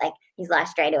crushed it. Like his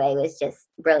last straightaway was just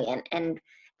brilliant. And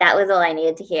that was all I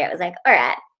needed to hear. It was like, all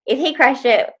right, if he crushed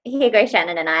it, here goes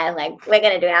Shannon and I. Like, we're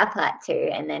going to do our part too.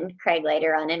 And then Craig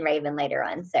later on and Raven later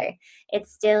on. So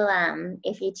it's still,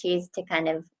 if you choose to kind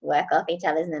of work off each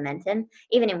other's momentum,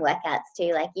 even in workouts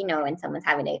too, like, you know, when someone's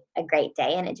having a great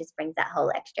day and it just brings that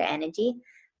whole extra energy.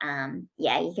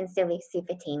 yeah, you can still be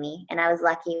super teamy. And I was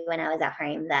lucky when I was at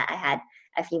home that I had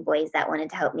a few boys that wanted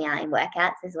to help me out in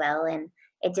workouts as well. And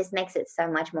it just makes it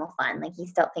so much more fun. Like you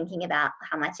stop thinking about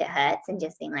how much it hurts and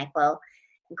just being like, well,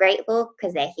 grateful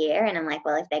because they're here. And I'm like,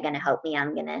 well, if they're going to help me,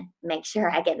 I'm going to make sure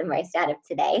I get the most out of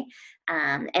today.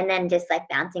 And then just like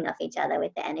bouncing off each other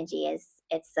with the energy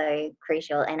it's so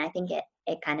crucial. And I think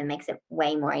it kind of makes it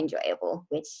way more enjoyable,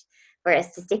 which for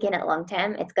us to stick in it long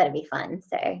term, it's got to be fun.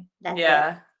 So that's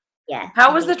Yeah. Yeah.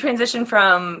 How was the transition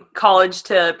from college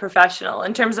to professional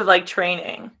in terms of like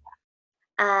training?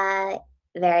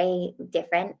 Very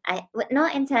different.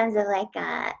 Not in terms of like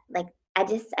I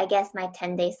guess my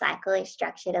 10-day cycle is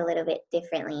structured a little bit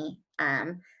differently.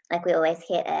 Like we always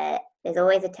there's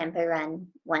always a tempo run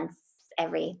once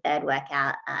every third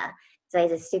workout. It's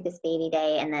always a super speedy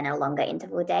day and then a longer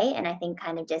interval day. And I think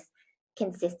kind of just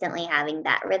consistently having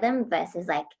that rhythm versus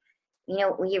like,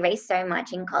 you race so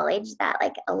much in college that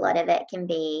like a lot of it can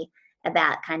be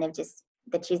about kind of just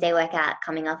the Tuesday workout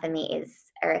coming off of me is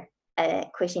a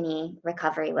cushiony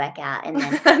recovery workout, and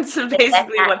then That's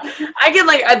basically what I can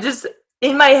like. I just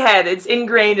in my head, it's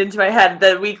ingrained into my head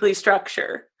the weekly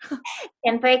structure.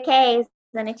 tempo Ks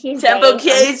on a Tuesday. Tempo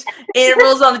Ks,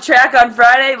 intervals on the track on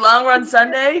Friday, long run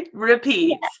Sunday, repeat.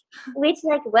 Yeah, which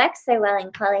like works so well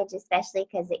in college, especially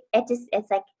because it's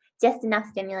like just enough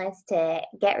stimulus to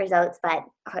get results, but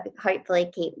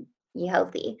hopefully keep you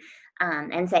healthy,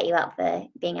 and set you up for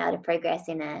being able to progress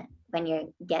when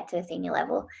you get to a senior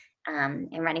level,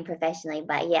 and running professionally.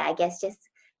 But yeah, I guess just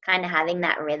kind of having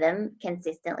that rhythm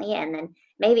consistently, and then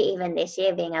maybe even this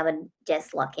year being able to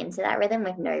just lock into that rhythm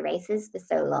with no races for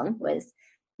so long was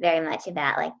very much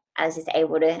about like I was just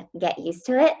able to get used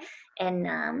to it.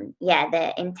 And yeah,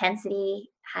 the intensity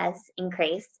has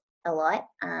increased a lot.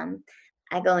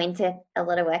 I go into a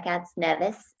lot of workouts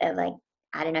nervous of like,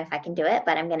 I don't know if I can do it,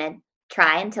 but I'm going to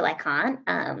try until I can't,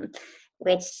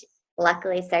 which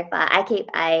luckily so far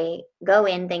I go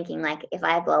in thinking like if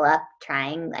I blow up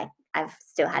trying, like I've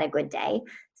still had a good day.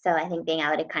 So I think being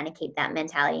able to kind of keep that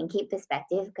mentality and keep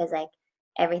perspective, because like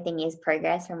everything is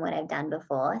progress from what I've done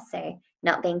before. So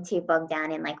not being too bogged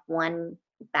down in like one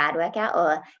bad workout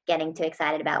or getting too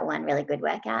excited about one really good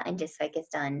workout, and just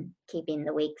focused on keeping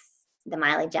the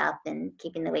mileage up and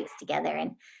keeping the weeks together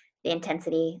and the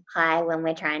intensity high when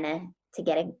we're trying to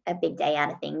get a big day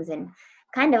out of things. And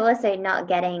kind of also not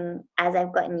getting, as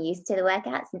I've gotten used to the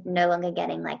workouts, no longer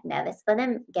getting like nervous for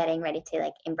them, getting ready to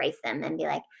like embrace them and be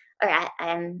like, all right,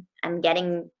 I'm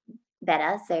getting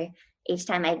better. So each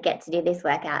time I get to do this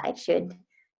workout, it should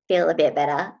feel a bit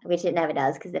better, which it never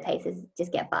does because the paces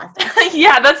just get faster.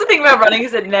 Yeah, that's the thing about running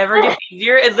is it never gets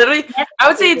easier. It literally, I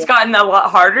would say it's gotten a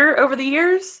lot harder over the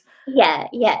years. Yeah,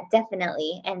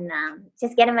 definitely. And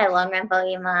just getting my long run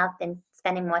volume up and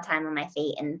spending more time on my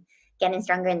feet and getting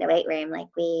stronger in the weight room. Like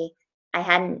I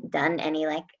hadn't done any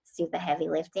like super heavy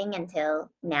lifting until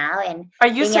now. And are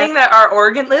you saying that our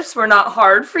Oregon lifts were not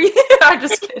hard for you? I'm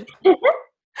just kidding.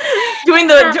 doing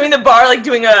the bar, like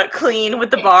doing a clean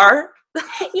with the bar.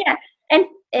 Yeah, and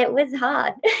it was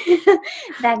hard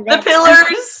back then. The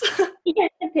pillars. Yeah,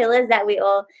 the pillars that we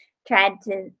all tried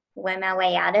to worm our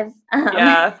way out of.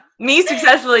 Yeah, me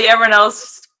successfully. Everyone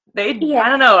else, I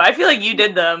don't know. I feel like you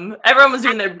did them. Everyone was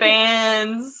doing their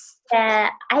bands. Yeah,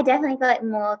 I definitely got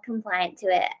more compliant to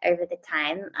it over the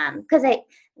time. Because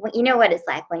you know what it's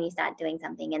like when you start doing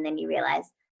something and then you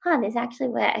realize, this actually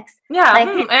works. Yeah,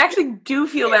 I actually do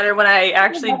feel better when I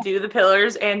actually do the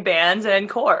pillars and bands and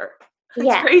core.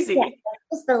 It's crazy. Yeah,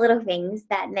 just the little things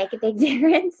that make a big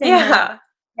difference. And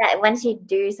that once you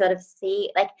do sort of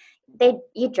see, like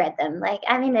you dread them. Like,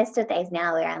 I mean, there's still days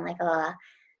now where I'm like,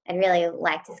 I'd really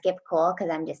like to skip core because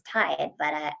I'm just tired,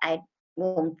 but I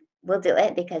will do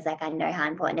it because like I know how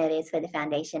important it is for the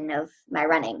foundation of my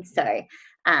running. So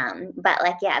but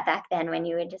like back then when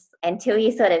you were just, until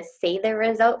you sort of see the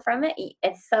result from it,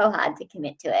 it's so hard to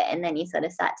commit to it. And then you sort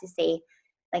of start to see,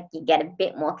 like, you get a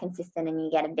bit more consistent and you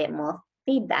get a bit more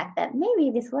feedback that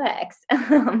maybe this works.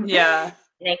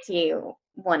 Makes you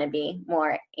want to be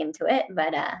more into it.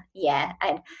 But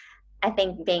I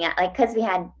think being like, because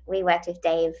we worked with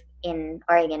Dave in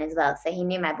Oregon as well, so he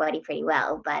knew my body pretty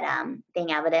well. But being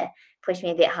able to push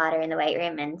me a bit harder in the weight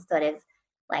room and sort of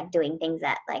like doing things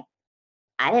that like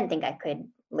I didn't think I could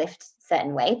lift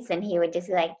certain weights, and he would just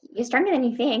be like, "You're stronger than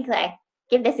you think. Like,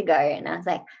 give this a go." And I was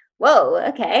like, "Whoa,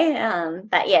 okay."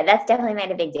 But yeah, that's definitely made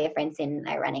a big difference in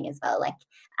my running as well. Like,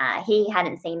 he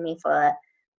hadn't seen me for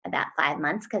about 5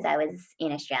 months because I was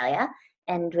in Australia.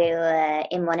 And we were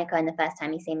in Monaco, and the first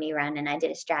time he seen me run, and I did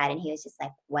a stride, and he was just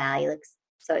like, "Wow, you look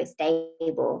so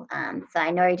stable." So I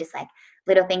know just like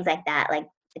little things like that, like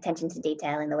attention to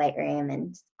detail in the weight room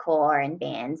and core and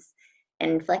bands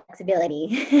and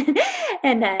flexibility.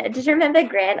 And just remember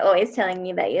Grant always telling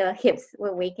me that your hips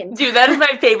were weak and tight. Dude, that is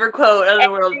my favorite quote in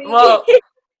the world. Well,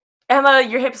 Emma,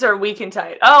 your hips are weak and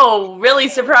tight. Oh, really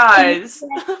surprised.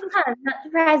 I'm not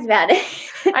surprised about it.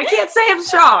 I can't say I'm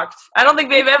shocked. I don't think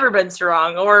they've ever been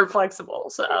strong or flexible,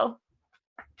 so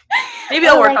maybe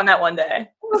I'll work on that one day.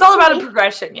 It's all about a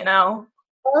progression, you know?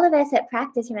 All of us at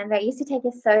practice, remember, it used to take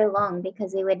us so long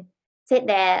because we would sit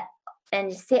there and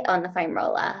just sit on the foam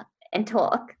roller and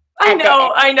talk.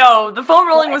 I know. The foam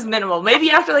rolling was minimal.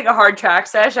 Maybe after like a hard track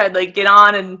sesh, I'd like get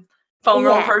on and foam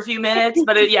roll for a few minutes.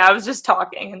 But I was just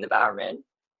talking in the Bowerman.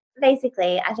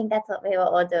 Basically, I think that's what we were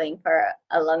all doing for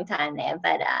a long time there.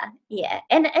 But yeah,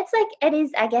 and it's like it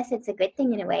is. I guess it's a good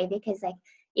thing in a way because like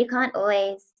you can't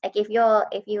always like if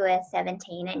you were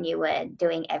 17 and you were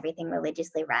doing everything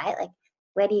religiously right, like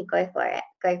where do you go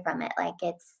from it? Like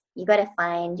you got to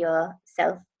find your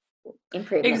self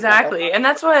improvement. Exactly, and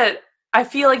that's what I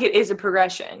feel like it is a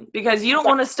progression because you don't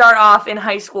want to start off in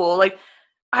high school like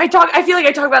I feel like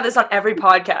I talk about this on every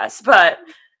podcast, but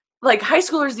like high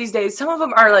schoolers these days, some of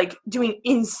them are like doing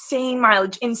insane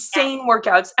mileage, insane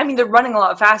workouts. I mean, they're running a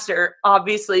lot faster,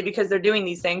 obviously, because they're doing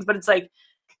these things, but it's like,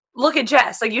 look at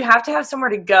Jess, like you have to have somewhere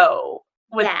to go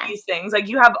with these things. Like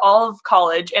you have all of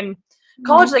college and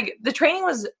college, like the training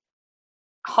was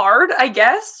hard, I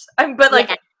guess. But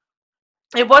like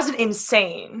it wasn't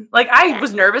insane. Like I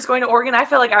was nervous going to Oregon. I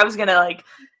felt like I was going to like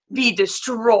be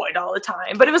destroyed all the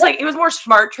time, but it was more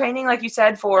smart training, like you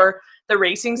said, for the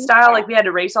racing style. Like we had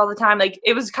to race all the time. Like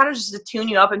it was kind of just to tune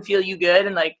you up and feel you good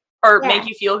and like, or make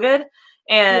you feel good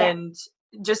and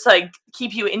just like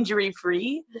keep you injury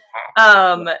free.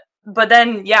 But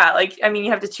then, like, I mean,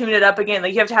 you have to tune it up again.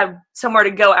 Like you have to have somewhere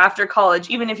to go after college.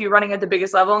 Even if you're running at the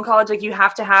biggest level in college, like you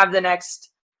have to have the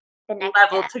next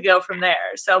level to go from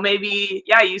there. So maybe,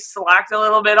 you slacked a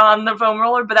little bit on the foam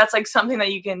roller, but that's like something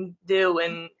that you can do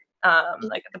in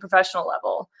like at the professional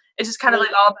level. It's just kind of like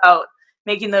all about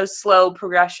making those slow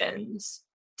progressions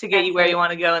to get you where you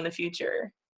want to go in the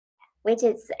future.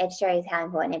 It shows how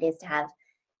important it is to have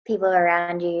people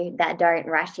around you that don't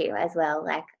rush you as well.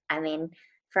 Like, I mean,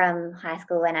 from high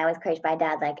school when I was coached by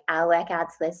Dad, like our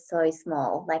workouts were so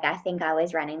small. Like I think I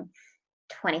was running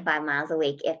 25 miles a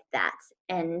week, if that.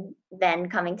 And then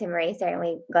coming to Marisa, and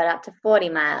we got up to 40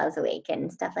 miles a week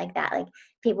and stuff like that. Like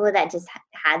people that just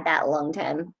had that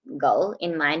long-term goal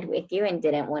in mind with you and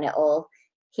didn't want it all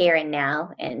here and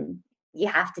now, and you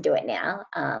have to do it now.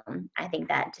 I think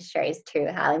that just shows too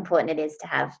how important it is to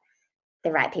have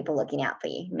the right people looking out for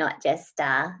you, not just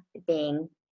being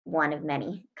one of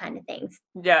many kind of things.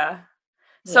 Yeah.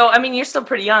 So, I mean, you're still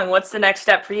pretty young. What's the next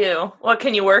step for you? What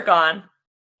can you work on?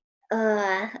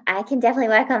 I can definitely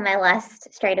work on my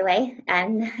lust straight away.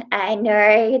 And I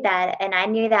know that, and I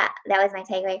knew that was my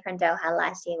takeaway from Doha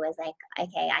last year was like,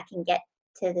 okay, I can get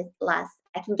to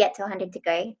 100 to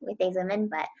go with these women,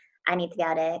 but I need to be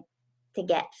able to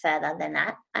get further than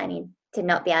that. I need to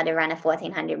not be able to run a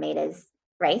 1400 meters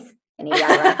race. I need to be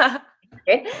able to run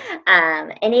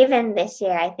 100. And even this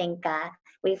year, I think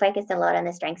we focused a lot on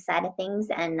the strength side of things,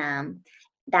 and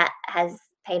that has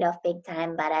paid off big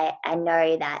time. But I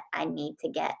know that I need to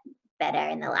get better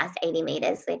in the last 80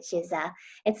 meters, which is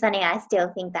it's funny. I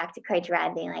still think back to Coach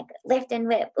Rad being like lift and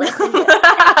whip.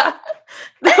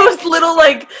 Those little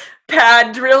like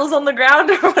pad drills on the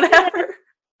ground or whatever.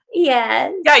 Yeah,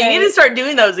 you need to start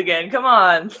doing those again. Come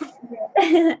on.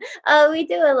 Oh, we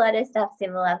do a lot of stuff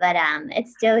similar, but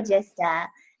it's still just a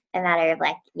matter of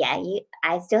like,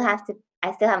 I still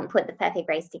haven't put the perfect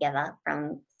race together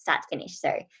from start to finish.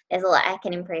 So there's a lot I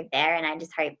can improve there, and I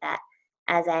just hope that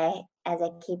as I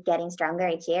keep getting stronger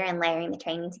each year and layering the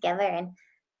training together and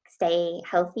stay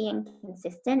healthy and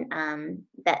consistent,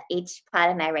 that each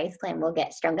part of my race plan will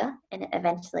get stronger, and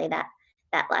eventually that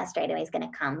last straightaway is going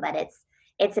to come. But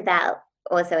it's about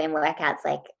also in workouts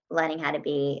like learning how to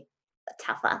be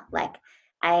tougher. Like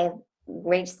I've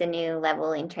reached a new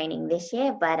level in training this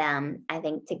year, but I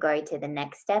think to go to the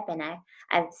next step, and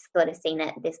I've sort of seen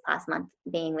it this past month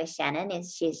being with Shannon,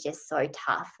 is she's just so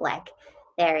tough. Like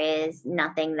there is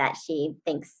nothing that she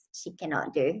thinks she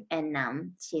cannot do, and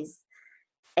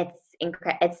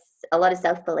it's a lot of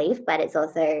self-belief, but it's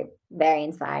also very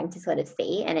inspiring to sort of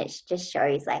see, and it just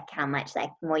shows like how much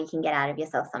like more you can get out of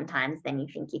yourself sometimes than you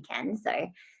think you can. So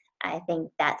I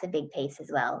think that's a big piece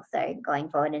as well. So going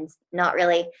forward and not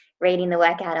really reading the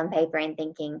workout on paper and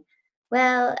thinking,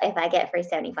 well, if I get through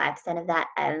 75% of that,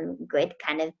 I'm good.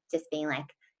 Kind of just being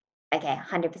like, okay,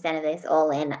 100% of this all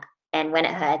in. And when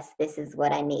it hurts, this is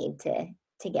what I need to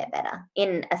get better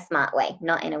in a smart way,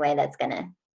 not in a way that's going to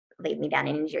lead me down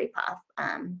an injury path.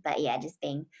 But yeah, just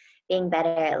being better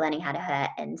at learning how to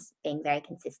hurt and being very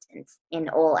consistent in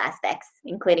all aspects,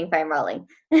 including foam rolling.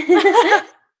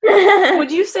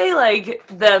 Would you say like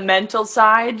the mental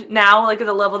side now, like at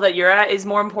the level that you're at, is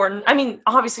more important? I mean,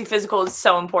 obviously physical is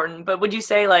so important, but would you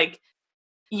say like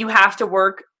you have to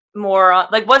work more on,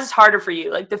 like, what is harder for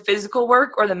you, like the physical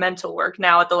work or the mental work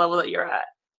now at the level that you're at?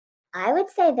 I would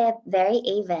say they're very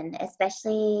even,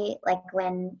 especially like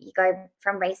when you go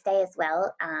from race day as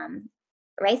well.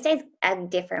 Race day is a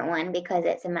different one because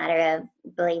it's a matter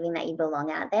of believing that you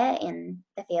belong out there in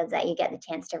the fields that you get the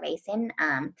chance to race in.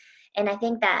 And I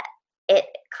think that it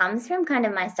comes from kind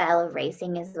of my style of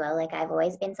racing as well. Like I've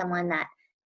always been someone that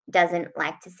doesn't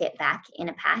like to sit back in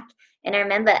a pack. And I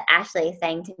remember Ashley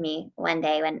saying to me one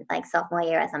day when like sophomore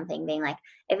year or something, being like,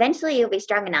 eventually you'll be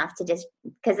strong enough to just,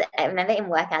 because I remember in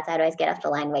workouts, I'd always get off the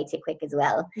line way too quick as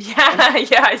well. Yeah,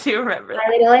 yeah, I do remember that. I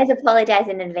would always apologize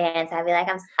in advance. I'd be like,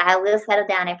 I will settle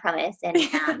down, I promise. And he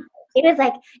was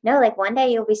like, no, like one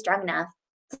day you'll be strong enough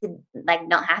to like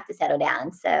not have to settle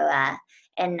down. So,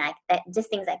 and like that,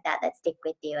 just things like that stick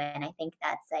with you. And I think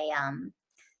that's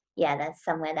yeah, that's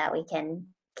somewhere that we can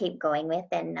keep going with.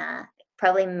 And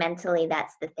probably mentally,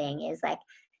 that's the thing is like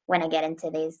when I get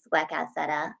into these workouts that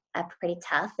are pretty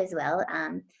tough as well,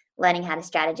 learning how to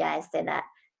strategize so that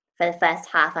for the first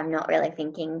half, I'm not really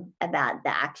thinking about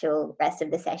the actual rest of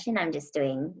the session. I'm just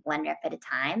doing one rep at a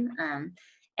time.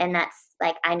 And that's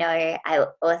like, I know I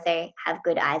also have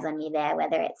good eyes on me there,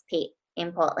 whether it's Pete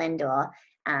in Portland or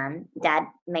Dad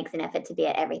makes an effort to be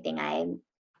at everything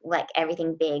like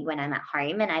everything big when I'm at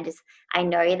home. And I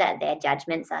know that their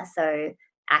judgments are so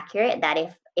accurate that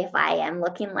if I am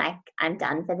looking like I'm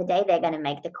done for the day, they're going to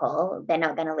make the call. They're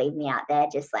not going to leave me out there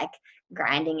just like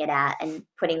grinding it out and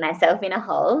putting myself in a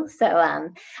hole. So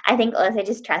I think also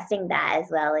just trusting that as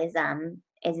well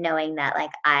is knowing that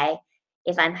like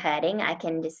if I'm hurting, I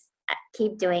can just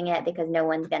keep doing it because no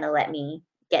one's going to let me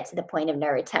get to the point of no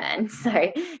return. So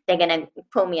they're going to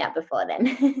pull me up before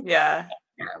then. Yeah.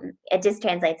 It just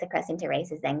translates across into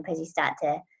races then because you start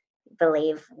to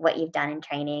believe what you've done in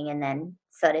training and then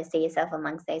sort of see yourself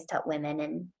amongst those top women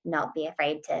and not be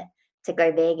afraid to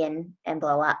go big and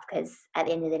blow up, because at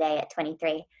the end of the day at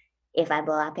 23, if I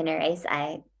blow up in a race,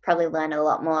 I probably learn a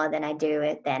lot more than I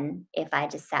do than if I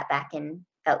just sat back and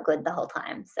felt good the whole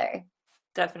time. So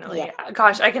Definitely. yeah.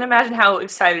 Gosh, I can imagine how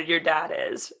excited your dad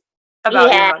is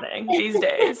about you running these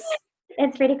days.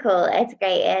 It's pretty cool. It's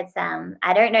great. It's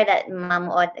I don't know that mum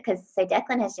or because so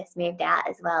Declan has just moved out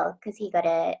as well because he got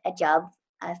a job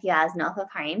a few hours north of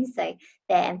home. So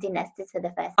they're empty nesters for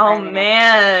the first Oh time.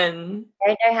 man. I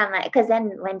don't know how much because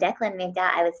then when Declan moved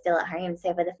out, I was still at home.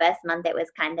 So for the first month, it was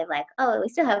kind of like, oh,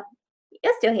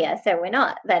 you're still here, so we're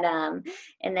not. But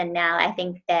and then now I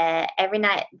think that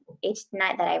each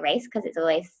night that I race, because it's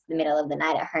always the middle of the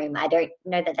night at home, I don't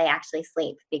know that they actually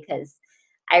sleep because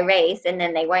I race and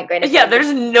then they won't go to bed. Yeah,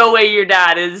 there's no way your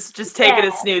dad is just taking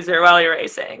a snoozer while you're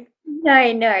racing.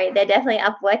 No, they're definitely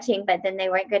up watching, but then they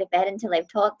won't go to bed until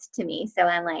they've talked to me. So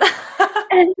I'm like,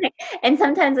 and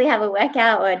sometimes we have a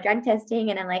workout or drug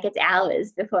testing, and I'm like, it's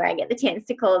hours before I get the chance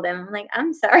to call them. I'm like,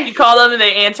 I'm sorry. You call them and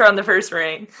they answer on the first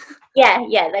ring. Yeah,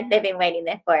 like they've been waiting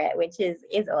there for it, which is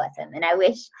awesome. And I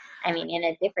wish, I mean, in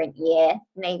a different year,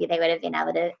 maybe they would have been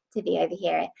able to be over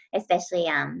here, especially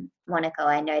Monaco.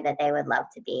 I know that they would love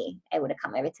to be able to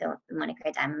come over to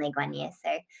Monaco Diamond League one year.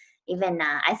 So even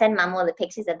I send mum all the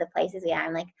pictures of the places we are.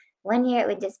 I'm like, one year it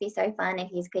would just be so fun if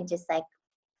you could just like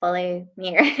follow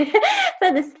me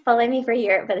follow me for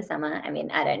Europe for the summer. I mean,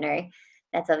 I don't know.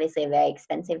 That's obviously a very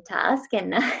expensive task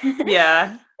and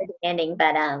yeah, demanding,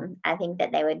 but I think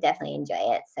that they would definitely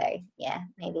enjoy it. So yeah,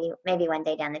 maybe one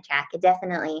day down the track. It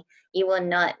definitely, you will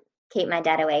not keep my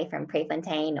dad away from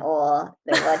Prefontaine or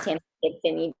the World Championships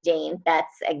in Eugene.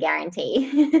 That's a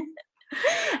guarantee.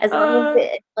 As long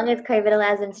as COVID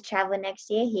allows him to travel next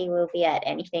year, he will be at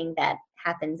anything that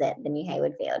happens at the New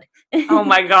Hayward Field. Oh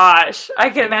my gosh, I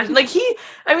can imagine. Like he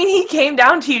came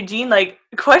down to Eugene like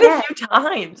quite a few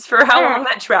times for how long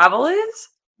that travel is.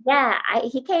 Yeah,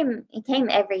 he came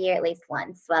every year at least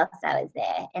once whilst I was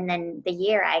there, and then the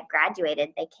year I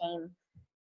graduated, they came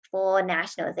for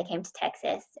nationals. They came to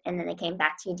Texas, and then they came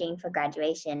back to Eugene for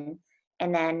graduation,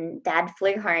 and then Dad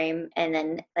flew home, and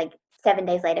then like 7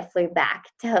 days later flew back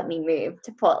to help me move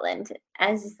to Portland.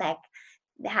 I was just like,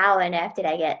 how on earth did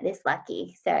I get this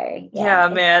lucky? So yeah,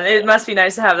 man, it must be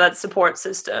nice to have that support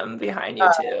system behind you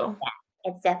too. Yeah,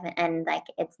 it's definitely, and like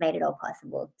it's made it all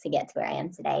possible to get to where I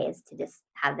am today, is to just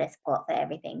have their support for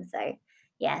everything. So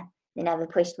yeah, they never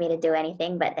pushed me to do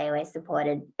anything, but they always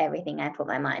supported everything I put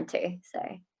my mind to. So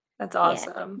that's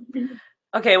awesome. Yeah.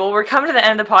 Okay, well, we're coming to the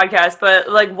end of the podcast, but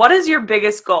like, what is your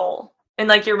biggest goal in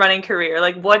like your running career?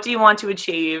 Like, what do you want to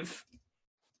achieve?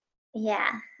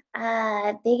 Yeah.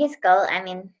 Biggest goal, I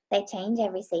mean, they change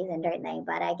every season, don't they?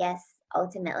 But I guess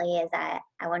ultimately is I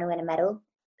want to win a medal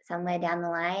somewhere down the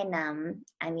line.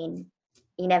 I mean,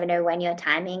 you never know when your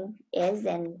timing is,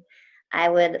 and I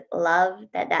would love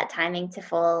that timing to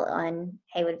fall on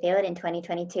Hayward Field in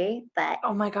 2022. But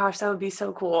Oh my gosh, that would be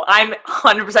so cool. I'm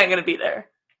 100% going to be there.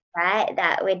 right,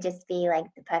 that would just be like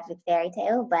the perfect fairy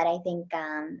tale. But I think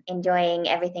enjoying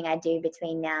everything I do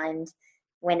between now and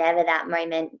whenever that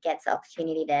moment gets the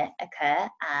opportunity to occur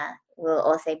will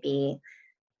also be,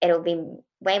 it'll be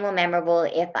way more memorable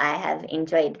if I have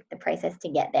enjoyed the process to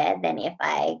get there than if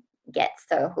I get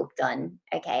so hooked on,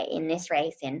 okay, in this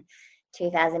race in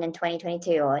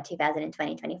 2022 or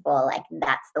 2024, like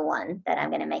that's the one that I'm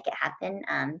going to make it happen.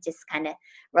 Just kind of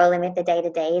rolling with the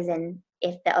day-to-days, and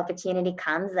if the opportunity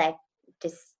comes, like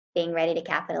just being ready to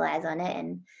capitalize on it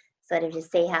and sort of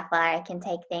just see how far I can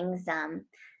take things.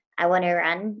 I want to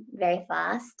run very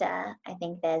fast. I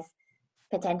think there's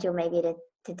potential maybe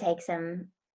to take some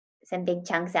big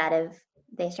chunks out of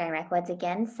the Australian records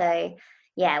again. So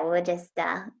yeah, we'll just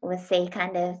we'll see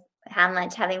kind of how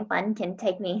much having fun can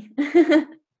take me.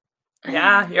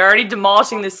 Yeah, you're already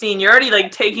demolishing the scene. You're already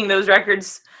like taking those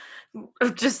records.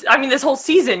 This whole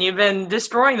season you've been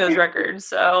destroying those records.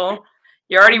 So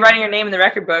you're already writing your name in the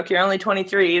record book. You're only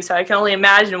 23, so I can only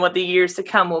imagine what the years to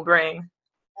come will bring.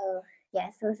 Oh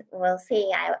yes, we'll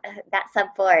see. That sub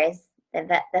 4 is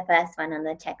the first one on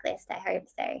the checklist. I hope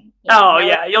so.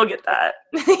 Yeah, you'll get that.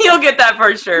 You'll get that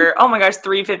for sure. Oh my gosh,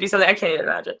 350 something. I can't even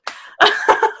imagine.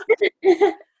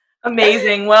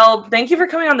 Amazing. Well, thank you for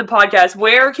coming on the podcast.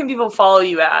 Where can people follow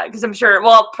you at? Because I'm sure,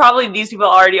 well, probably these people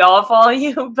already all follow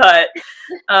you, but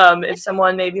if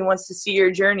someone maybe wants to see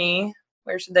your journey,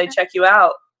 where should they check you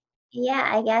out? Yeah,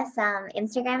 I guess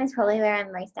Instagram is probably where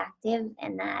I'm most active,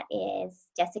 and that is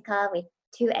Jessica with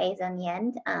 2 A's on the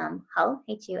end, Hull,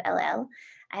 Hull.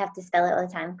 I have to spell it all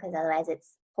the time because otherwise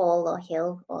it's Hall or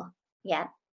Hill, or yeah,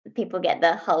 people get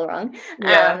the Hull wrong.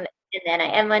 Yeah. And then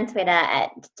I am on Twitter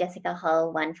at Jessica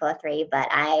Hull 143, but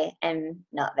I am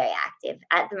not very active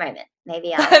at the moment.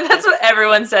 Maybe I'll. That's what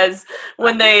everyone says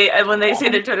when they see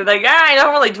their Twitter. Like, I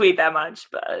don't really tweet that much,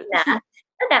 but Nah, not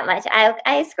that much.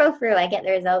 I scroll through. I get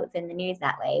the results in the news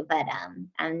that way, but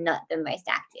I'm not the most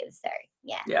active. So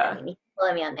yeah. I mean, you can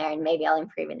follow me on there, and maybe I'll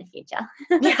improve in the future.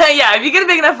 yeah. If you get a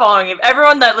big enough following, if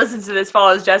everyone that listens to this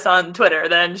follows Jess on Twitter,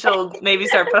 then she'll maybe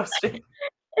start posting.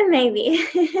 Maybe.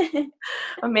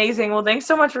 Amazing. Well, thanks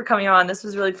so much for coming on. This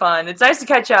was really fun. It's nice to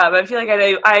catch up. I feel like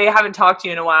I haven't talked to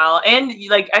you in a while, and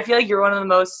like I feel like you're one of the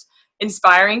most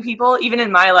inspiring people, even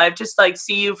in my life. Just like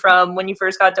see you from when you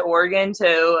first got to Oregon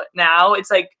to now,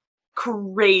 it's like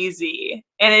crazy,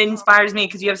 and it inspires me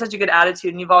because you have such a good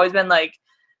attitude, and you've always been like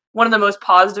one of the most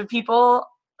positive people.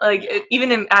 Like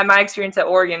even at my experience at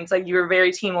Oregon, it's like you were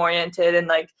very team oriented, and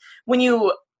like when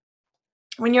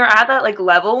you're at that like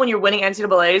level, when you're winning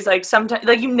NCAAs, like sometimes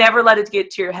like you never let it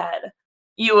get to your head.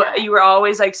 You were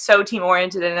always like so team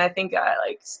oriented, and I think that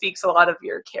like speaks a lot of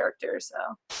your character. So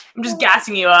I'm just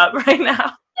gassing you up right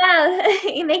now. Wow,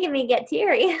 you're making me get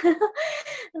teary.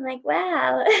 I'm like,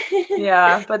 wow.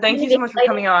 Yeah, but thank you so much for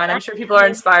coming on. I'm sure people are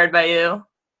inspired by you.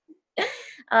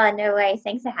 Oh, no worries.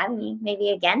 Thanks for having me.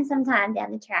 Maybe again sometime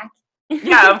down the track.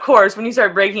 Yeah, of course. When you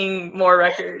start breaking more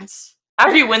records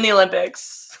after you win the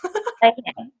Olympics.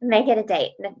 Okay, make it a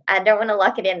date. I don't want to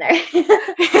lock it in there.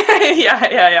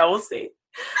 Yeah. We'll see.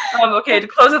 Okay, to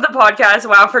close out the podcast,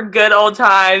 wow, for good old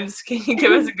times, can you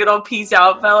give us a good old peace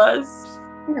out, fellas?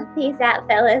 Peace out,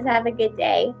 fellas. Have a good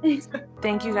day.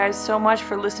 Thank you guys so much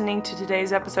for listening to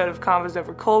today's episode of Convos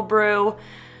Over Cold Brew.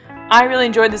 I really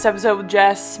enjoyed this episode with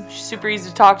Jess. She's super easy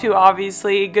to talk to,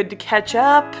 obviously. Good to catch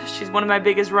up. She's one of my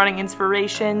biggest running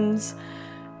inspirations.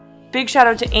 Big shout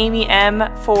out to Amy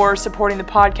M for supporting the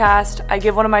podcast. I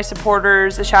give one of my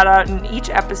supporters a shout out in each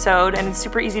episode, and it's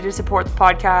super easy to support the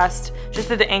podcast. Just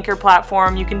through the Anchor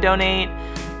platform, you can donate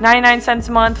 99 cents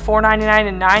a month, $4.99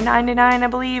 and $9.99, I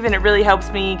believe, and it really helps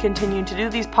me continue to do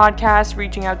these podcasts,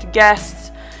 reaching out to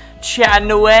guests,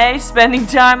 chatting away, spending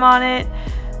time on it.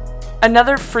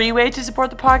 Another free way to support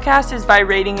the podcast is by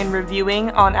rating and reviewing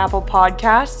on Apple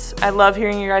Podcasts. I love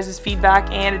hearing your guys' feedback,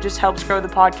 and it just helps grow the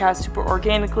podcast super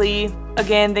organically.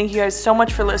 Again, thank you guys so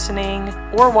much for listening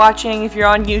or watching. If you're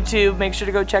on YouTube, make sure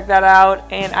to go check that out,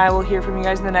 and I will hear from you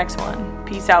guys in the next one.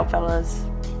 Peace out, fellas.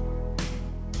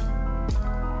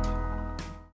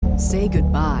 Say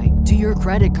goodbye to your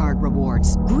credit card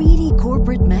rewards. Greedy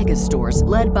corporate mega stores,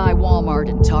 led by Walmart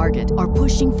and Target, are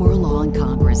pushing for a law in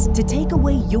Congress to take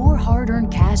away your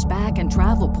hard-earned cash back and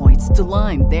travel points to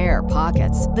line their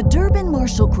pockets. The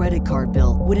Durbin-Marshall credit card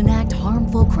bill would enact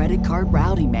harmful credit card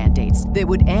routing mandates that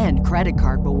would end credit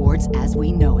card rewards as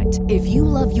we know it. If you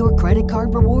love your credit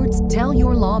card rewards, tell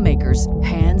your lawmakers,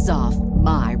 hands off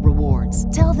my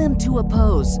rewards. Tell them to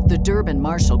oppose the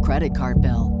Durbin-Marshall credit card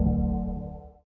bill.